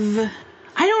of,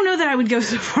 I don't know that I would go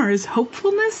so far as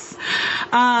hopefulness,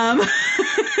 but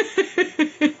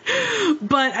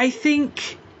I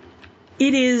think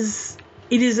it is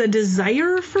a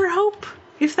desire for hope,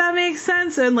 if that makes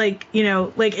sense, and like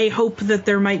a hope that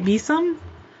there might be some,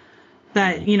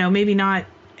 that maybe not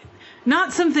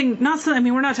something. I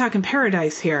mean, we're not talking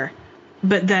paradise here,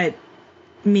 but that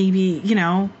maybe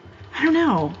I don't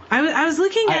know. I was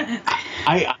looking at.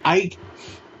 I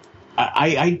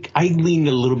lean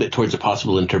a little bit towards a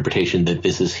possible interpretation that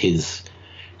this is his,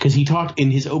 because he talked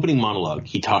in his opening monologue.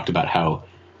 He talked about how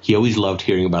he always loved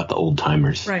hearing about the old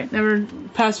timers. Right. Never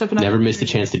passed up. Never missed a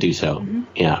chance to do so. Mm-hmm.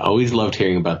 Yeah. Always loved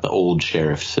hearing about the old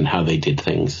sheriffs and how they did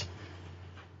things,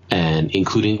 and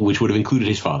which would have included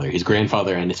his father, his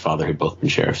grandfather, and his father had both been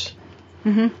sheriffs.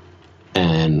 Mm-hmm.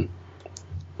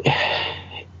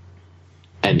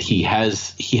 And he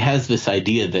has this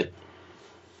idea that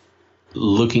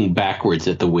looking backwards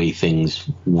at the way things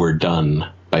were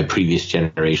done by previous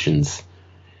generations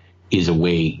is a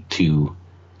way to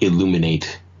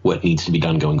illuminate what needs to be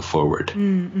done going forward.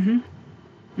 Mm-hmm.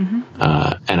 Mm-hmm.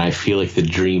 And I feel like the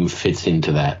dream fits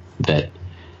into that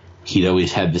he'd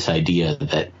always had this idea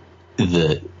that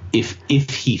if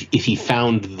he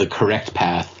found the correct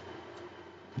path,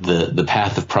 the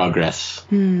path of progress,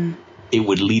 it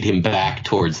would lead him back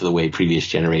towards the way previous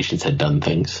generations had done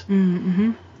things.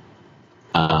 Mm-hmm.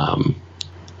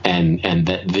 And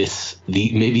that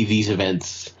maybe these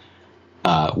events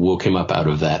woke him up out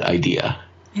of that idea.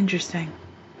 Interesting.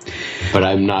 But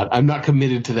I'm not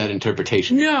committed to that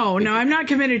interpretation. No, I'm not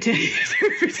committed to any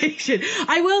interpretation.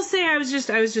 I will say I was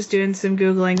just doing some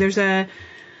Googling. There's a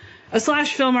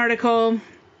Slash Film article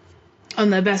on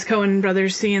the best Coen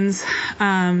brothers scenes,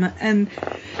 and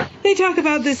they talk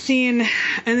about this scene,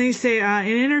 and they say,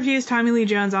 in interviews, Tommy Lee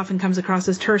Jones often comes across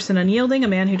as terse and unyielding, a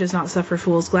man who does not suffer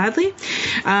fools gladly.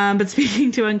 But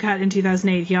speaking to Uncut in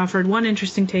 2008, he offered one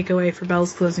interesting takeaway for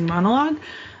Bell's closing monologue.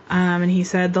 And he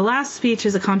said, the last speech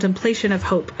is a contemplation of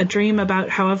hope, a dream about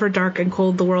however dark and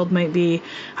cold the world might be,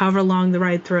 however long the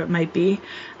ride through it might be,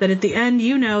 that at the end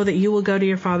you know that you will go to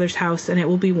your father's house and it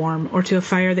will be warm, or to a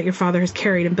fire that your father has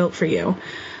carried and built for you.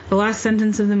 The last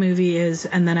sentence of the movie is,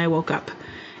 and then I woke up.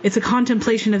 It's a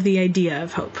contemplation of the idea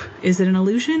of hope. Is it an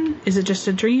illusion? Is it just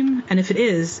a dream? And if it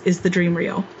is the dream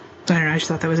real? I don't know, I just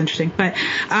thought that was interesting. But,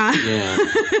 yeah.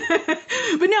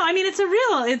 But no, I mean,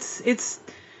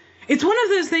 it's one of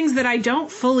those things that I don't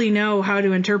fully know how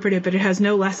to interpret it, but it has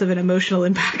no less of an emotional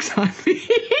impact on me.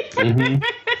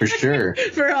 For sure.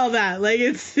 For all that. Like,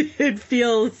 it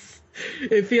feels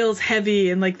heavy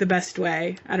in, like, the best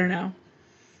way. I don't know.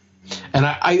 And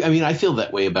I mean, I feel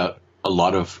that way about a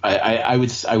lot of, I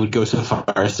would go so far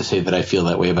as to say that I feel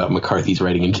that way about McCarthy's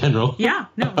writing in general. Yeah,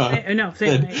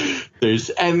 same. There's,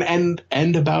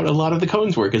 and about a lot of the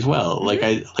Coen's work as well.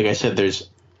 Mm-hmm. Like I said, there's,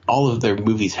 all of their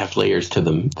movies have layers to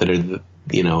them that are,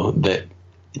 that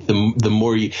the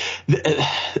more you, maybe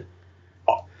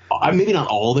not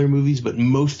all their movies, but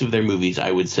most of their movies, I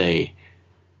would say,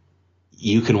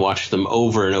 you can watch them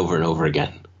over and over and over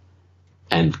again,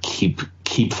 and keep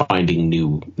finding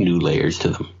new layers to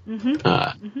them.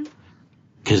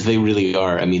 Because they really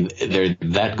are. I mean, they're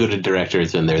that good at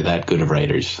directors and they're that good of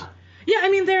writers. Yeah, I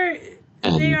mean,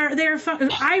 they are fun.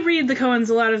 I read the Coens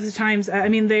a lot of the times. I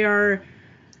mean, they are.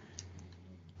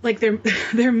 Like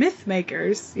they're myth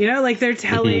makers, like they're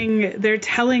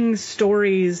telling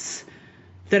stories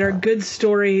that are good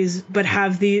stories, but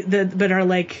have but are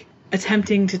like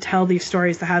attempting to tell these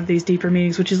stories that have these deeper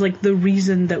meanings, which is like the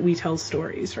reason that we tell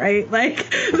stories, right?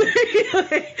 Like,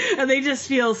 and they just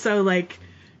feel so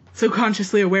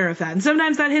consciously aware of that, and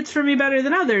sometimes that hits for me better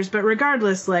than others. But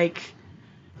regardless, like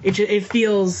it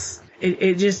feels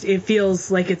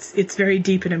like it's very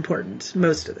deep and important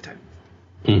most of the time.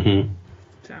 Mm-hmm.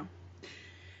 So,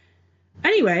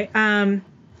 anyway, I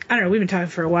don't know. We've been talking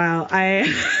for a while. I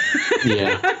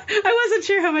wasn't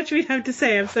sure how much we'd have to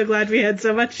say. I'm so glad we had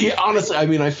so much. Yeah, honestly, I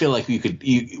mean, I feel like we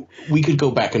could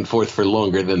go back and forth for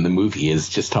longer than the movie is,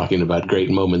 just talking about great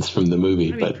moments from the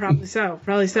movie. But probably so.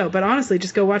 But honestly,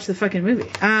 just go watch the fucking movie.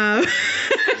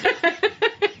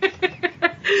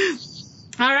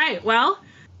 All right. Well,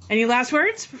 any last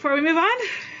words before we move on?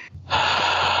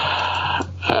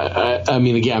 I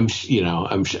mean, again, I'm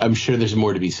sure there's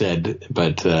more to be said,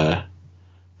 but I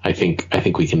think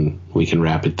we can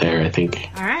wrap it there. I think.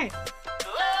 All right.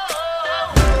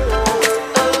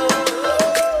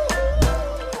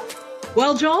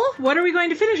 Well, Joel, what are we going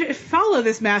to follow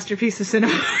this masterpiece of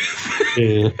cinema?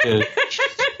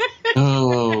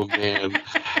 Oh man,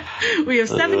 we have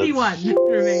 71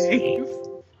 remaining.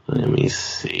 Let me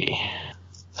see.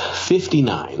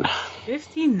 59.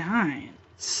 59.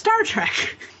 Star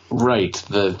Trek. Right.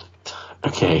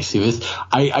 Okay, see this?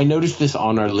 I noticed this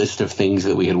on our list of things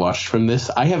that we had watched from this.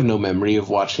 I have no memory of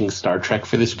watching Star Trek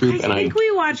for this group. I think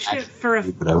we watched it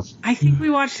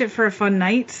for a fun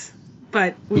night,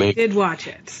 but we did watch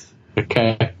it.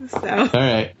 Okay. So. All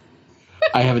right.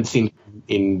 I haven't seen it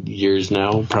in years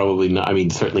now. Probably not. I mean,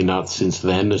 certainly not since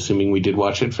then, assuming we did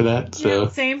watch it for that. So. Yeah,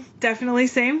 same. Definitely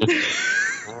same. All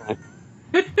right.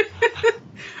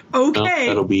 Okay. Well,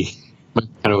 that'll be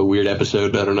kind of a weird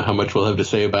episode. I don't know how much we'll have to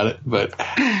say about it, but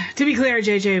to be clear,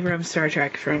 J.J. Abrams' Star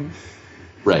Trek from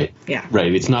right. Yeah.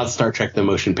 Right. It's not Star Trek: The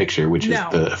Motion Picture, which is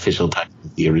the official title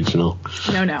of the original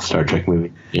Star Trek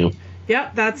movie. Yeah.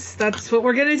 Yep. That's what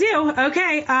we're gonna do.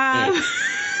 Okay. Yeah.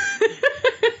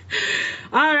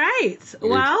 All right.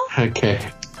 Weird. Well. Okay.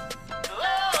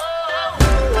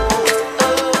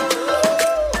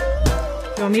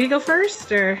 You want me to go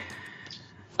first, or?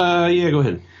 Yeah, go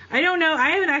ahead. I don't know.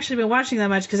 I haven't actually been watching that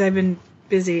much because I've been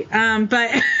busy.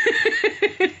 But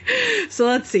so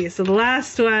let's see. So the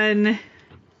last one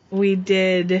we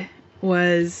did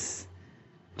was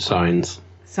Signs.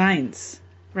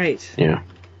 Right. Yeah.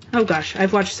 Oh gosh,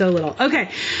 I've watched so little. Okay.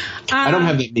 I don't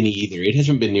have that many either. It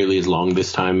hasn't been nearly as long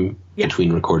this time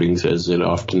between recordings as it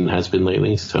often has been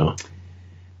lately. So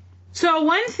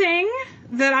one thing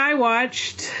that I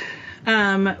watched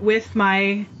with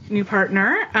my new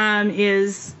partner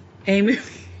is a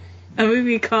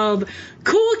movie called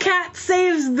Cool Cat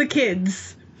Saves the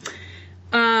Kids,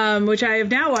 which I have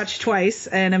now watched twice,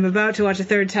 and I'm about to watch a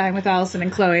third time with Allison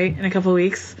and Chloe in a couple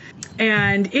weeks.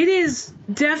 And it is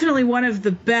definitely one of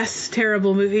the best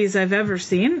terrible movies I've ever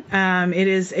seen. It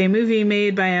is a movie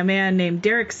made by a man named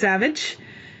Derek Savage,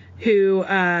 who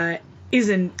is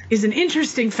an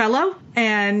interesting fellow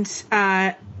and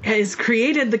has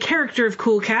created the character of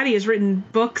Cool Cat. He has written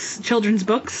children's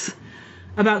books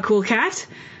about Cool Cat.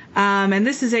 And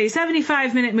this is a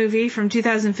 75-minute movie from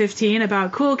 2015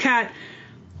 about Cool Cat,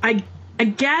 I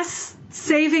guess,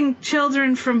 saving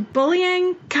children from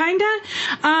bullying, kinda.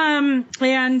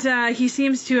 And he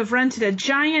seems to have rented a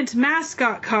giant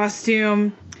mascot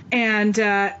costume, and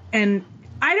I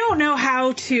don't know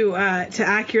how to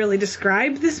accurately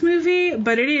describe this movie,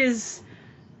 but it is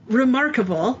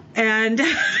remarkable, and I've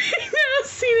now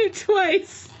seen it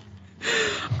twice.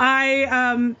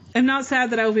 I am not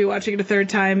sad that I will be watching it a third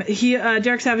time.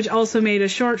 Derek Savage also made a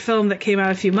short film that came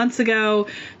out a few months ago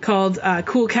called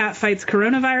Cool Cat Fights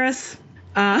Coronavirus.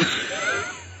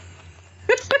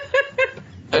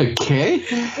 Okay.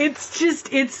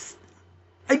 It's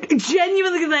I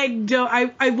genuinely, like,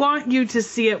 I want you to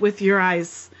see it with your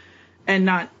eyes and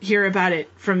not hear about it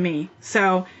from me.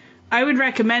 So I would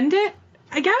recommend it.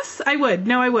 I guess I would.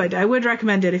 No, I would. I would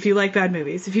recommend it if you like bad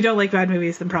movies. If you don't like bad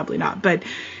movies, then probably not. But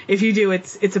if you do,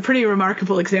 it's a pretty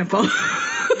remarkable example.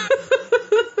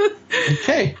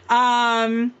 Okay.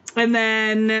 And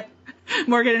then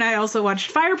Morgan and I also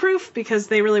watched Fireproof because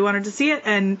they really wanted to see it,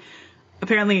 and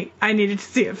apparently I needed to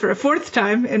see it for a fourth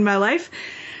time in my life,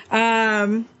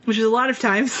 which is a lot of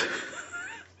times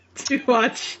to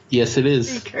watch. Yes, it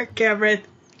is. Kirk Cameron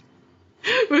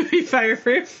movie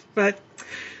Fireproof, but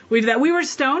we did that. We were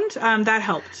stoned. That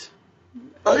helped.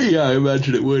 Oh yeah, I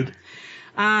imagine it would.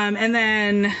 And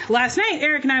then last night,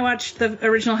 Eric and I watched the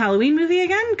original Halloween movie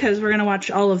again because we're going to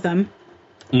watch all of them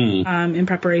in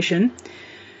preparation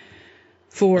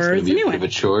for the new one. It's a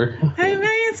chore.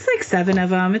 It's like 7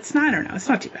 of them. I don't know. It's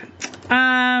not too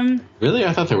bad. Really?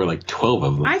 I thought there were like 12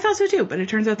 of them. I thought so too, but it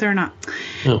turns out there are not.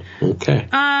 Oh, okay.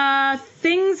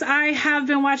 Things I have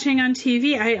been watching on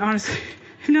TV. I honestly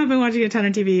have not been watching a ton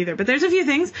of TV either, but there's a few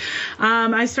things.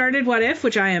 I started What If,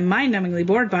 which I am mind-numbingly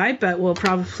bored by, but will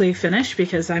probably finish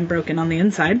because I'm broken on the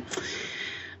inside.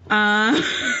 I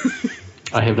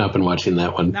have not been watching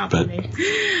that one. Not for me.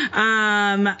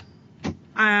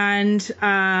 And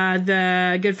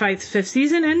the Good Fight's 5th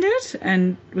season ended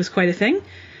and was quite a thing.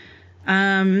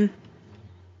 And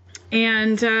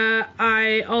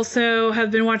I also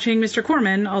have been watching Mr.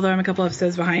 Corman, although I'm a couple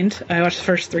episodes behind. I watched the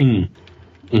first 3.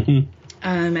 Mm-hmm.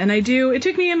 And it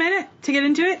took me a minute to get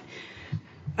into it.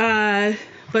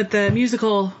 But the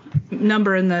musical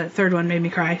number in the third one made me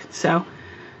cry, so.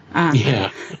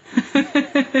 Yeah.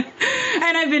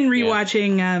 And I've been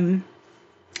rewatching,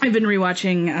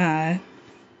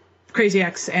 Crazy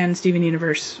Ex and Steven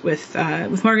Universe with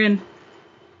Morgan,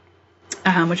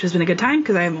 which has been a good time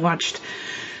because I haven't watched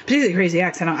particularly Crazy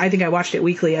Ex. I think I watched it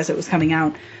weekly as it was coming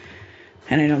out,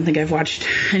 and I don't think I've watched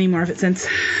any more of it since, or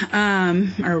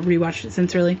rewatched it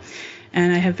since, really.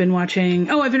 And I have been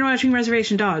watching. Oh, I've been watching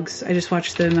Reservation Dogs. I just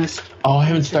watched the most. Oh, I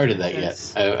haven't started that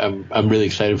yet. I'm really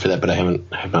excited for that, but I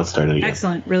have not started it yet.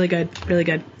 Excellent, really good, really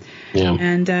good. Yeah.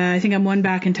 And I think I'm one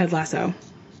back in Ted Lasso.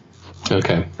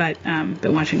 Okay. But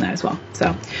been watching that as well. So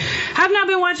have not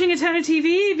been watching a ton of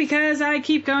TV because I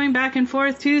keep going back and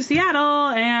forth to Seattle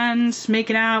and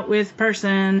making out with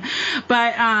person.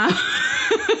 But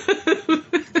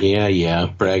yeah,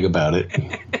 brag about it.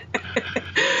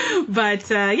 But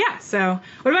yeah, so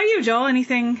what about you, Joel?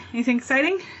 Anything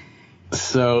exciting?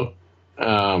 So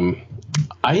I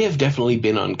have definitely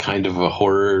been on kind of a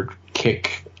horror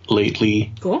kick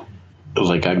lately. Cool.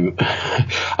 Like I'm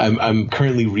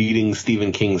currently reading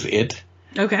Stephen King's It.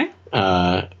 Okay.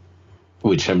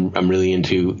 Which I'm really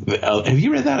into. Have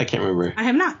you read that? I can't remember. I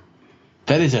have not.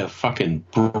 That is a fucking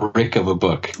brick of a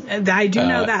book. I do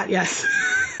know that. Yes.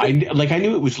 I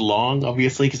knew it was long,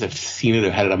 obviously, because I've seen it.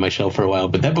 I've had it on my shelf for a while.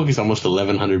 But that book is almost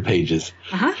 1,100 pages.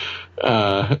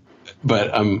 But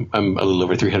I'm a little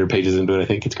over 300 pages into it. I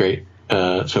think it's great.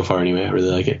 So far anyway, I really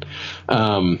like it.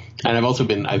 And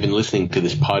I've been listening to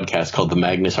this podcast called the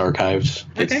Magnus Archives.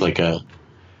 It's like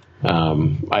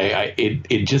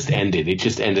it just ended. It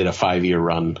just ended a 5-year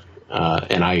run.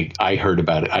 And I heard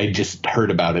about it. I just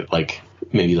heard about it like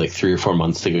maybe like 3 or 4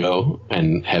 months ago,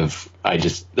 and have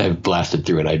blasted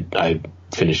through it. I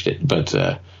finished it, but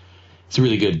it's a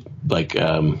really good, like,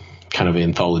 kind of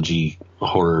anthology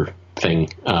horror thing.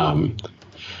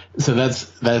 So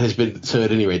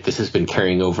at any rate, this has been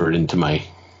carrying over into my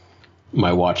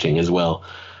watching as well.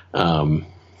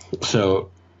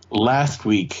 So last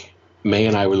week, May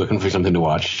and I were looking for something to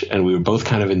watch, and we were both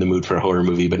kind of in the mood for a horror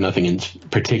movie, but nothing in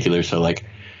particular. So, like,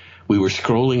 we were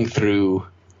scrolling through,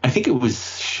 I think it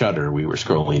was Shudder we were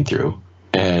scrolling through,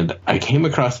 and I came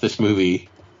across this movie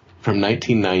from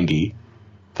 1990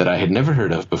 that I had never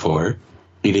heard of before.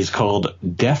 It is called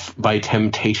Death by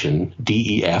Temptation,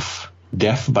 DEF,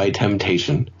 Death by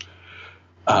Temptation.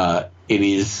 It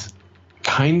is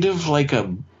kind of like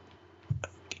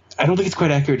I don't think it's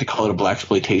quite accurate to call it a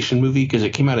blaxploitation movie because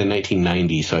it came out in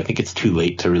 1990, so I think it's too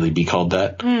late to really be called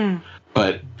that.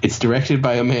 But it's directed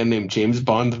by a man named James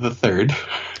Bond III.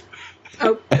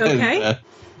 Oh, okay. And,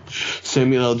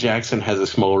 Samuel L. Jackson has a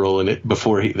small role in it.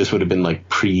 Before this would have been like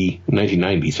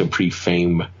pre-1990, so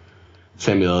pre-fame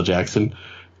Samuel L. Jackson.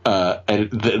 And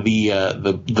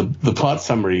the plot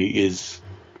summary is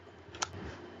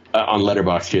on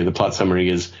Letterboxd here. The plot summary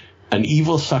is: an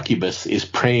evil succubus is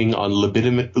preying on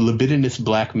libidinous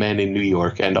black men in New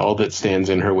York, and all that stands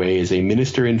in her way is a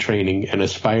minister in training, an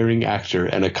aspiring actor,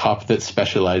 and a cop that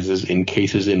specializes in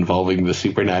cases involving the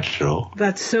supernatural.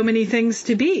 That's so many things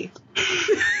to be.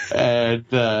 And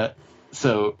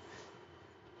so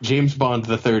James Bond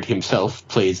III himself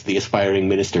plays the aspiring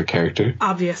minister character.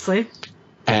 Obviously.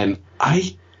 And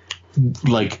I,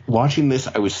 like, watching this,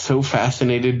 I was so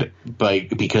fascinated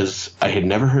because I had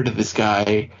never heard of this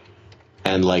guy.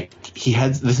 And, like, he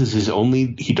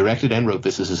directed and wrote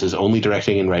this. This is his only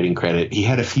directing and writing credit. He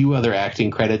had a few other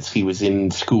acting credits. He was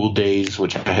in School Days,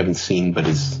 which I haven't seen, but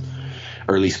is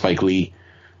early Spike Lee.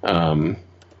 But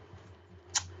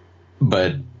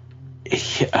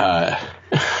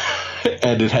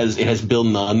and it has Bill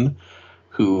Nunn,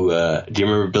 who, do you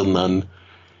remember Bill Nunn?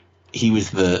 He was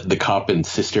the cop in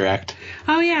Sister Act.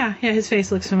 Oh yeah, his face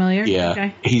looks familiar. Yeah,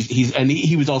 okay.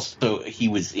 He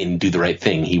was in Do the Right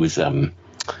Thing. He was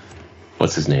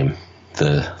what's his name?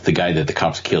 The guy that the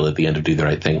cops kill at the end of Do the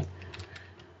Right Thing.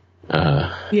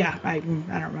 Yeah, I don't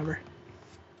remember.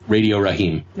 Radio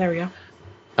Raheem. There we go.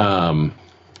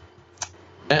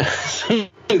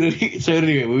 So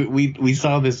anyway, we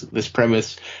saw this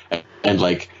premise, and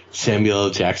like Samuel L.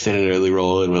 Jackson in an early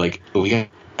role, and we're like, we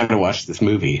gotta watch this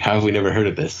movie. How have we never heard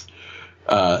of this?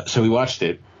 So we watched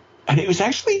it, and it was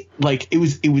actually like it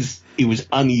was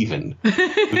uneven.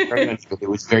 It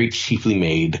was very cheaply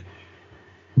made,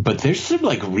 but there's some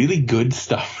like really good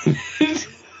stuff in it.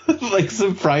 Like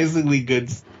surprisingly good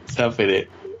stuff in it.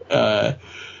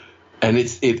 And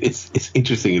it's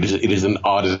interesting. It is an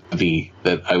oddity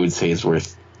that I would say is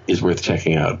worth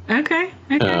checking out. Okay.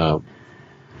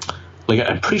 Like,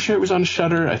 I'm pretty sure it was on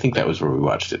Shudder. I think that was where we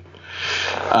watched it.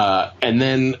 And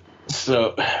then,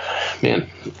 so, man,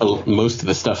 most of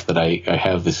the stuff that I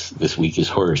have this week is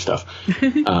horror stuff.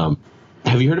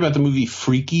 Have you heard about the movie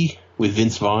Freaky with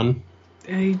Vince Vaughn?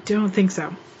 I don't think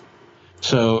so.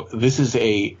 So this is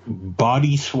a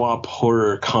body swap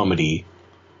horror comedy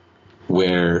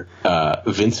where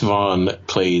Vince Vaughn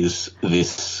plays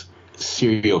this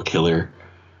serial killer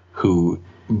who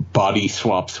body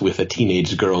swaps with a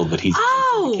teenage girl that he's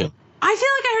I feel like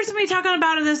I heard somebody talking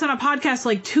about this on a podcast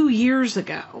like 2 years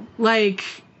ago. Like,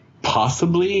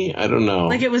 possibly, I don't know.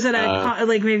 Like it was at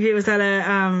maybe it was at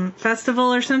a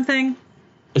festival or something.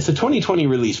 It's a 2020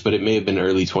 release, but it may have been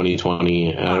early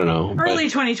 2020. I don't know. Early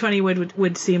 2020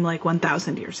 would seem like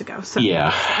 1,000 years ago. So.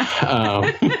 Yeah.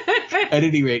 At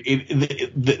any rate,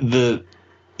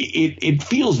 it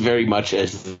feels very much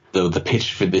as though the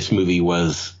pitch for this movie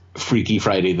was Freaky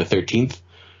Friday the 13th.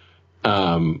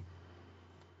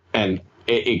 And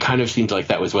it kind of seems like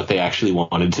that was what they actually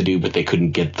wanted to do, but they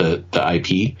couldn't get the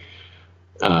IP.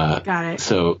 Got it.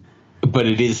 So, but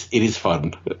it is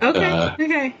fun.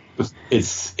 Okay.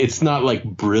 It's not like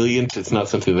brilliant. It's not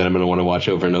something that I'm going to want to watch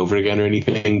over and over again or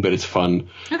anything, but it's fun.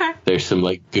 Okay. There's some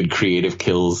like good creative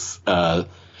kills.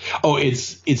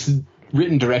 It's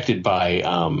written, directed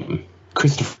by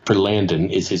Christopher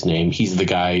Landon is his name. He's the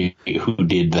guy who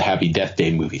did the Happy Death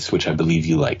Day movies, which I believe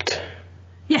you liked.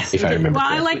 Yes, if I remember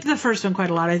correctly. I liked the first one quite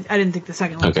a lot. I didn't think the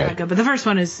second one was that good, but the first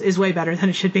one is way better than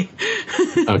it should be.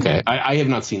 Okay, I have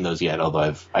not seen those yet,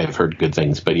 although I've heard good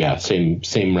things. But yeah,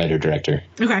 same writer director.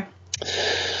 Okay.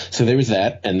 So there was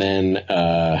that, and then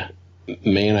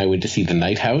May and I went to see The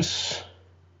Night House,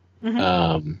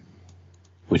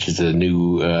 which is a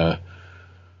new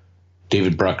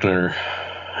David Bruckner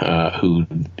who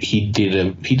he did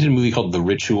a movie called The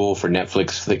Ritual for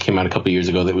Netflix that came out a couple years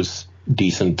ago that was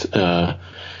decent.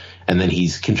 And then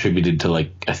he's contributed to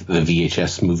like the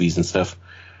VHS movies and stuff.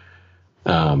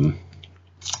 So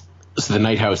The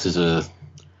Night House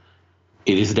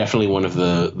it is definitely one of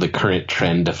the current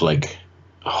trend of like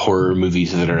horror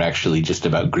movies that are actually just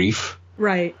about grief.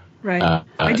 Right. I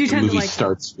do tend the movie to like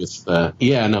starts with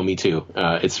me too.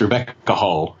 It's Rebecca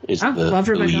Hall love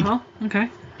Rebecca lead. Hall.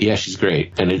 Okay. Yeah, she's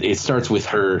great. And it starts with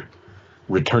her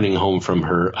returning home from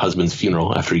her husband's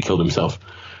funeral after he killed himself.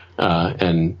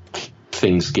 And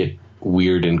things get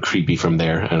weird and creepy from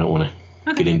there. I don't want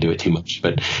to get into it too much,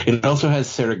 but it also has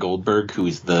Sarah Goldberg, who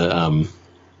is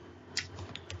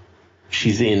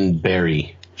she's in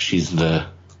Barry. She's the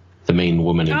main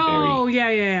woman in Barry. Oh,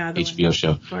 yeah. The HBO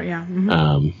show. Yeah.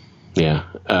 Mm-hmm.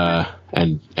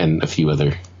 And a few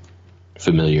other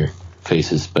familiar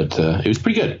faces, but it was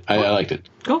pretty good. I liked it.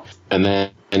 Cool. And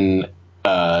then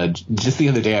just the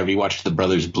other day, I rewatched The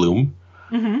Brothers Bloom.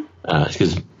 Mm-hmm.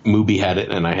 Because Mubi had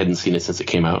it, and I hadn't seen it since it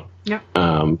came out. Yeah.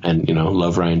 And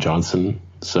love Rian Johnson,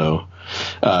 so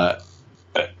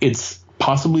it's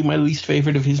possibly my least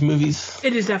favorite of his movies.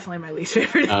 It is definitely my least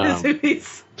favorite of his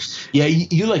movies. Yeah,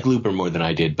 you like Looper more than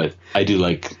I did, but I do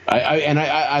like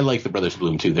I like The Brothers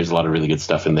Bloom too. There's a lot of really good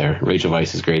stuff in there. Rachel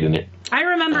Weisz is great in it. I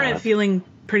remember it feeling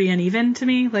pretty uneven to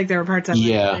me. Like there were parts of it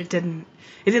that it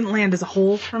didn't land as a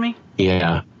whole for me.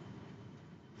 Yeah,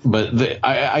 but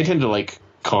I tend to like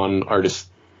con artist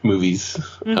movies,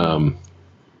 and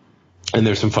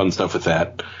there's some fun stuff with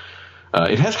that.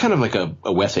 It has kind of like a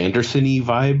Wes Anderson-y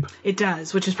vibe. It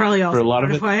does, which is probably also for a lot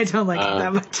of it. Why I don't like it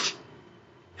that much.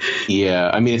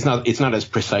 Yeah, I mean it's not as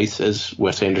precise as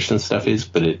Wes Anderson stuff is,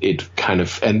 but it kind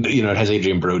of, and it has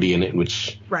Adrian Brody in it,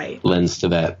 which lends to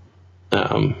that.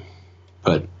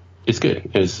 But it's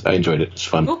good. I enjoyed it. It's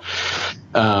fun. Cool.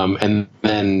 And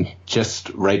then just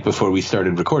right before we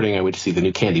started recording, I went to see the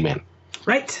new Candyman.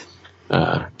 Right.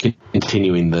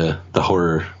 Continuing the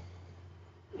horror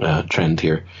trend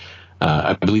here.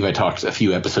 I believe I talked a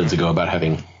few episodes ago about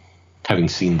having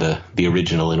seen the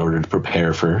original in order to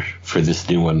prepare for this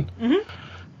new one.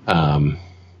 Mm-hmm.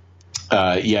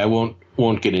 I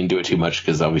won't get into it too much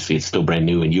because obviously it's still brand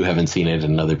new and you haven't seen it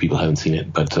and other people haven't seen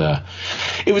it. But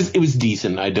it was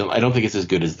decent. I don't think it's as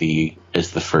good as the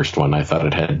first one. I thought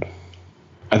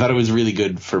it was really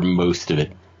good for most of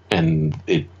it, and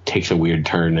it takes a weird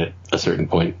turn at a certain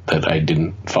point that I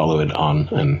didn't follow it on.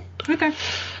 And okay.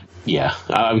 Yeah,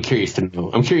 I'm curious to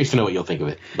know what you'll think of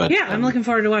it. But yeah, I'm looking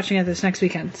forward to watching it this next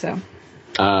weekend. So,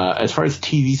 as far as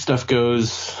TV stuff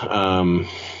goes, I'm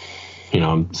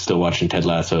still watching Ted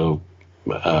Lasso.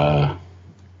 One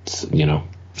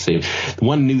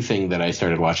new thing that I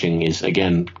started watching is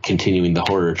again continuing the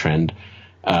horror trend.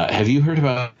 Have you heard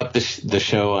about the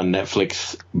show on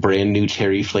Netflix, Brand New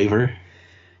Cherry Flavor?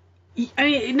 I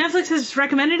mean, Netflix has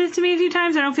recommended it to me a few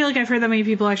times. I don't feel like I've heard that many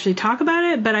people actually talk about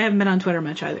it, but I haven't been on Twitter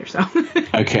much either. So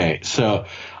okay, so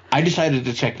I decided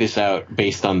to check this out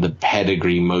based on the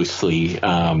pedigree mostly.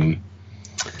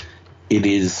 It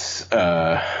is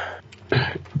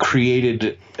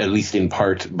created, at least in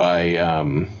part, by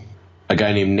a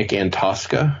guy named Nick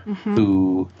Antosca, mm-hmm.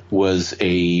 who was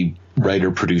a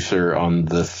writer-producer on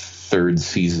the third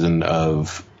season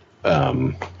of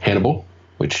Hannibal,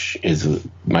 which is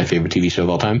my favorite TV show of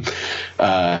all time.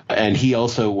 And he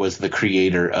also was the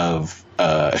creator of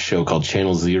a show called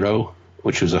Channel Zero,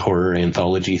 which was a horror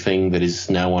anthology thing that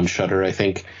is now on Shudder, I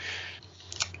think.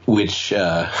 Which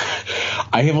I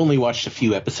have only watched a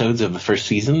few episodes of the first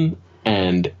season.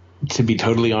 And to be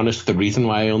totally honest, the reason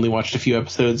why I only watched a few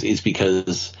episodes is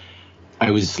because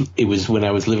it was when I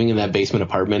was living in that basement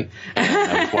apartment. And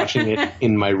I was watching it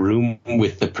in my room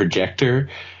with the projector.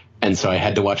 And so I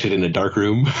had to watch it in a dark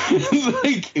room.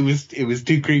 Like it was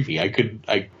too creepy. I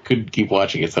couldn't keep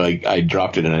watching it, so I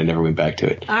dropped it and I never went back to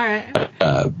it. All right.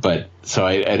 But so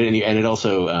I didn't, and it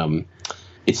also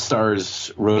it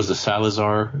stars Rosa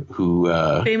Salazar, who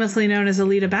famously known as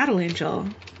Alita Battle Angel.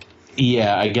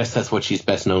 Yeah, I guess that's what she's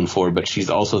best known for. But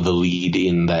she's also the lead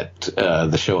in that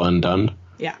the show Undone.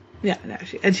 Yeah, no,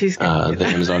 she's great. The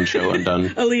Amazon show Undone.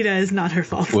 Alita is not her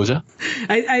fault. What was that?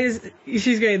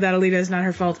 She's great. That Alita is not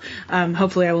her fault.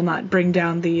 Hopefully, I will not bring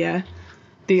down the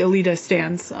Alita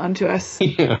stands onto us.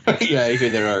 Yeah, I hear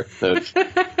there are those.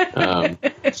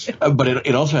 But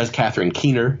it also has Catherine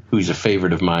Keener, who's a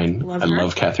favorite of mine. I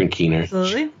love Catherine Keener.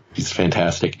 Absolutely. She's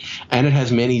fantastic. And it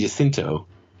has Manny Jacinto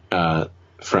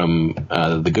from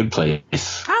The Good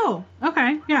Place. Oh,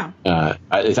 okay, yeah. I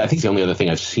think it's the only other thing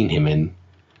I've seen him in.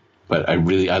 But I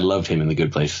loved him in The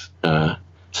Good Place.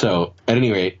 So at any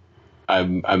rate,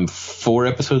 I'm 4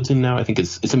 episodes in now. I think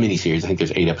it's a miniseries. I think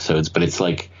there's 8 episodes, but it's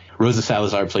like Rosa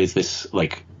Salazar plays this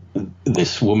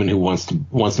woman who wants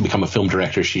to become a film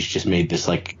director. She's just made this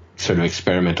like sort of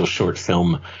experimental short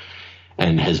film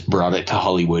and has brought it to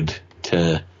Hollywood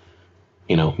to,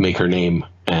 make her name.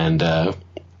 And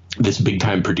this big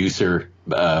time producer,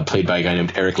 played by a guy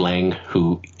named Eric Lang,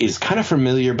 who is kind of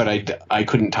familiar, but I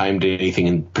couldn't time to anything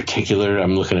in particular.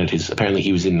 I'm looking at apparently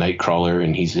he was in Nightcrawler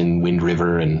and he's in Wind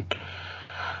River, and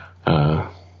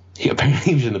he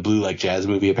was in the Blue Like Jazz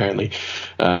movie apparently.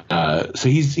 So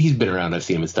he's been around. I've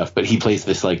seen him and stuff, but he plays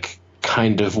this like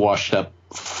kind of washed up,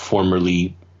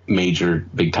 formerly major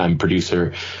big time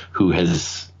producer who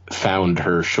has found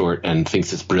her short and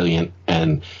thinks it's brilliant,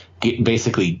 and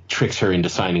basically tricks her into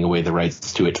signing away the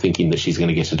rights to it, thinking that she's going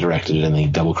to get to direct it, and then he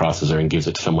double crosses her and gives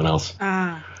it to someone else.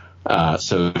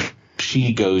 So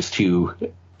she goes to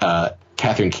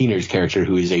Catherine Keener's character,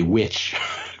 who is a witch,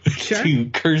 sure. to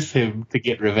curse him to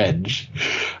get revenge.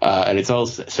 And it's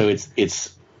also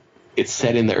it's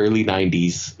set in the early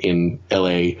 90s in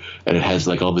LA, and it has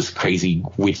like all this crazy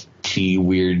witchy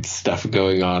weird stuff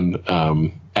going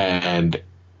on. And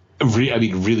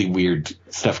really weird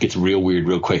stuff gets real weird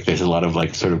real quick. There's a lot of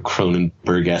like sort of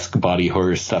Cronenberg-esque body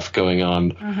horror stuff going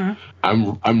on. Uh-huh.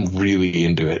 I'm really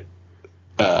into it.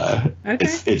 Okay.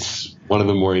 It's one of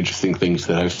the more interesting things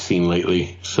that I've seen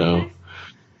lately. So nice.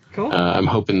 Cool. I'm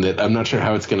hoping that, I'm not sure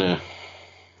how it's gonna.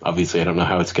 Obviously, I don't know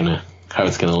how it's gonna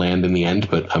land in the end,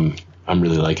 but I'm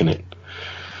really liking it.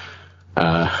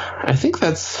 I think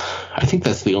that's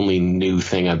the only new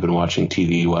thing I've been watching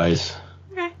TV wise.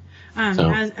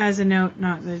 As a note,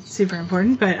 not that it's super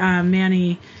important, but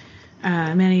Manny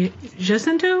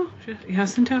Jacinto?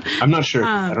 I'm not sure.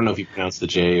 I don't know if you pronounce the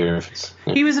J or if it's...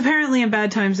 He was apparently in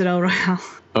Bad Times at El Royale.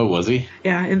 Oh, was he?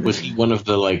 Yeah. Was he one of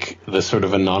the sort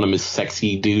of anonymous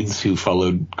sexy dudes who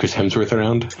followed Chris Hemsworth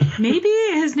around? Maybe.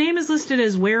 His name is listed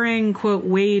as wearing, quote,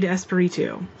 Wade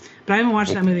Espiritu. But I haven't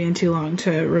watched that movie in too long to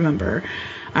remember.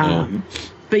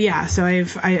 But yeah, so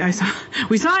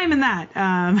we saw him in that,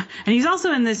 and he's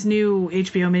also in this new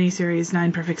HBO miniseries,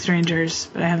 9 Perfect Strangers,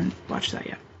 but I haven't watched that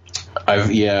yet.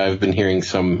 I've been hearing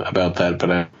some about that,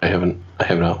 but I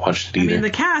have not watched it either. I mean, the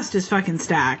cast is fucking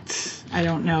stacked. I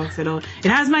don't know if it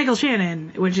has Michael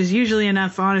Shannon, which is usually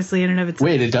enough, honestly, in and of itself.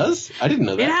 Wait, it does? I didn't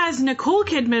know that. It has Nicole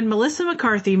Kidman, Melissa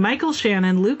McCarthy, Michael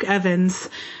Shannon, Luke Evans,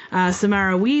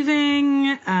 Samara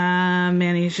Weaving,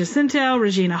 Manny Jacinto,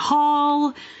 Regina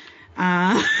Hall. No,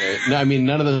 I mean,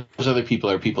 none of those other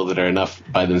people are people that are enough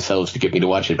by themselves to get me to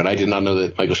watch it, but I did not know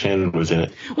that Michael Shannon was in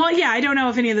it. Well, yeah, I don't know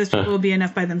if any of those people will be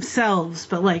enough by themselves,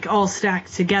 but like all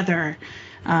stacked together,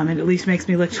 it at least makes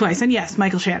me look twice. And yes,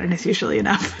 Michael Shannon is usually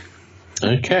enough.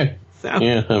 Okay. So.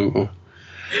 Yeah, I'll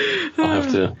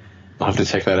have to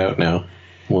check that out now.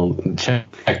 We'll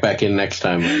check back in next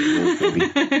time.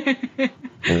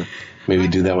 Maybe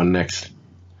do that one next.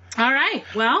 All right.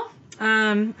 Well.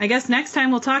 I guess next time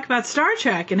we'll talk about Star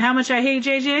Trek and how much I hate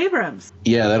J.J. Abrams.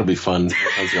 Yeah, that'll be fun.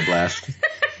 That sounds like a blast.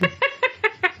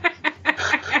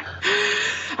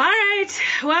 All right.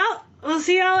 Well, we'll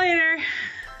see y'all later.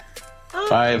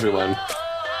 Bye, everyone.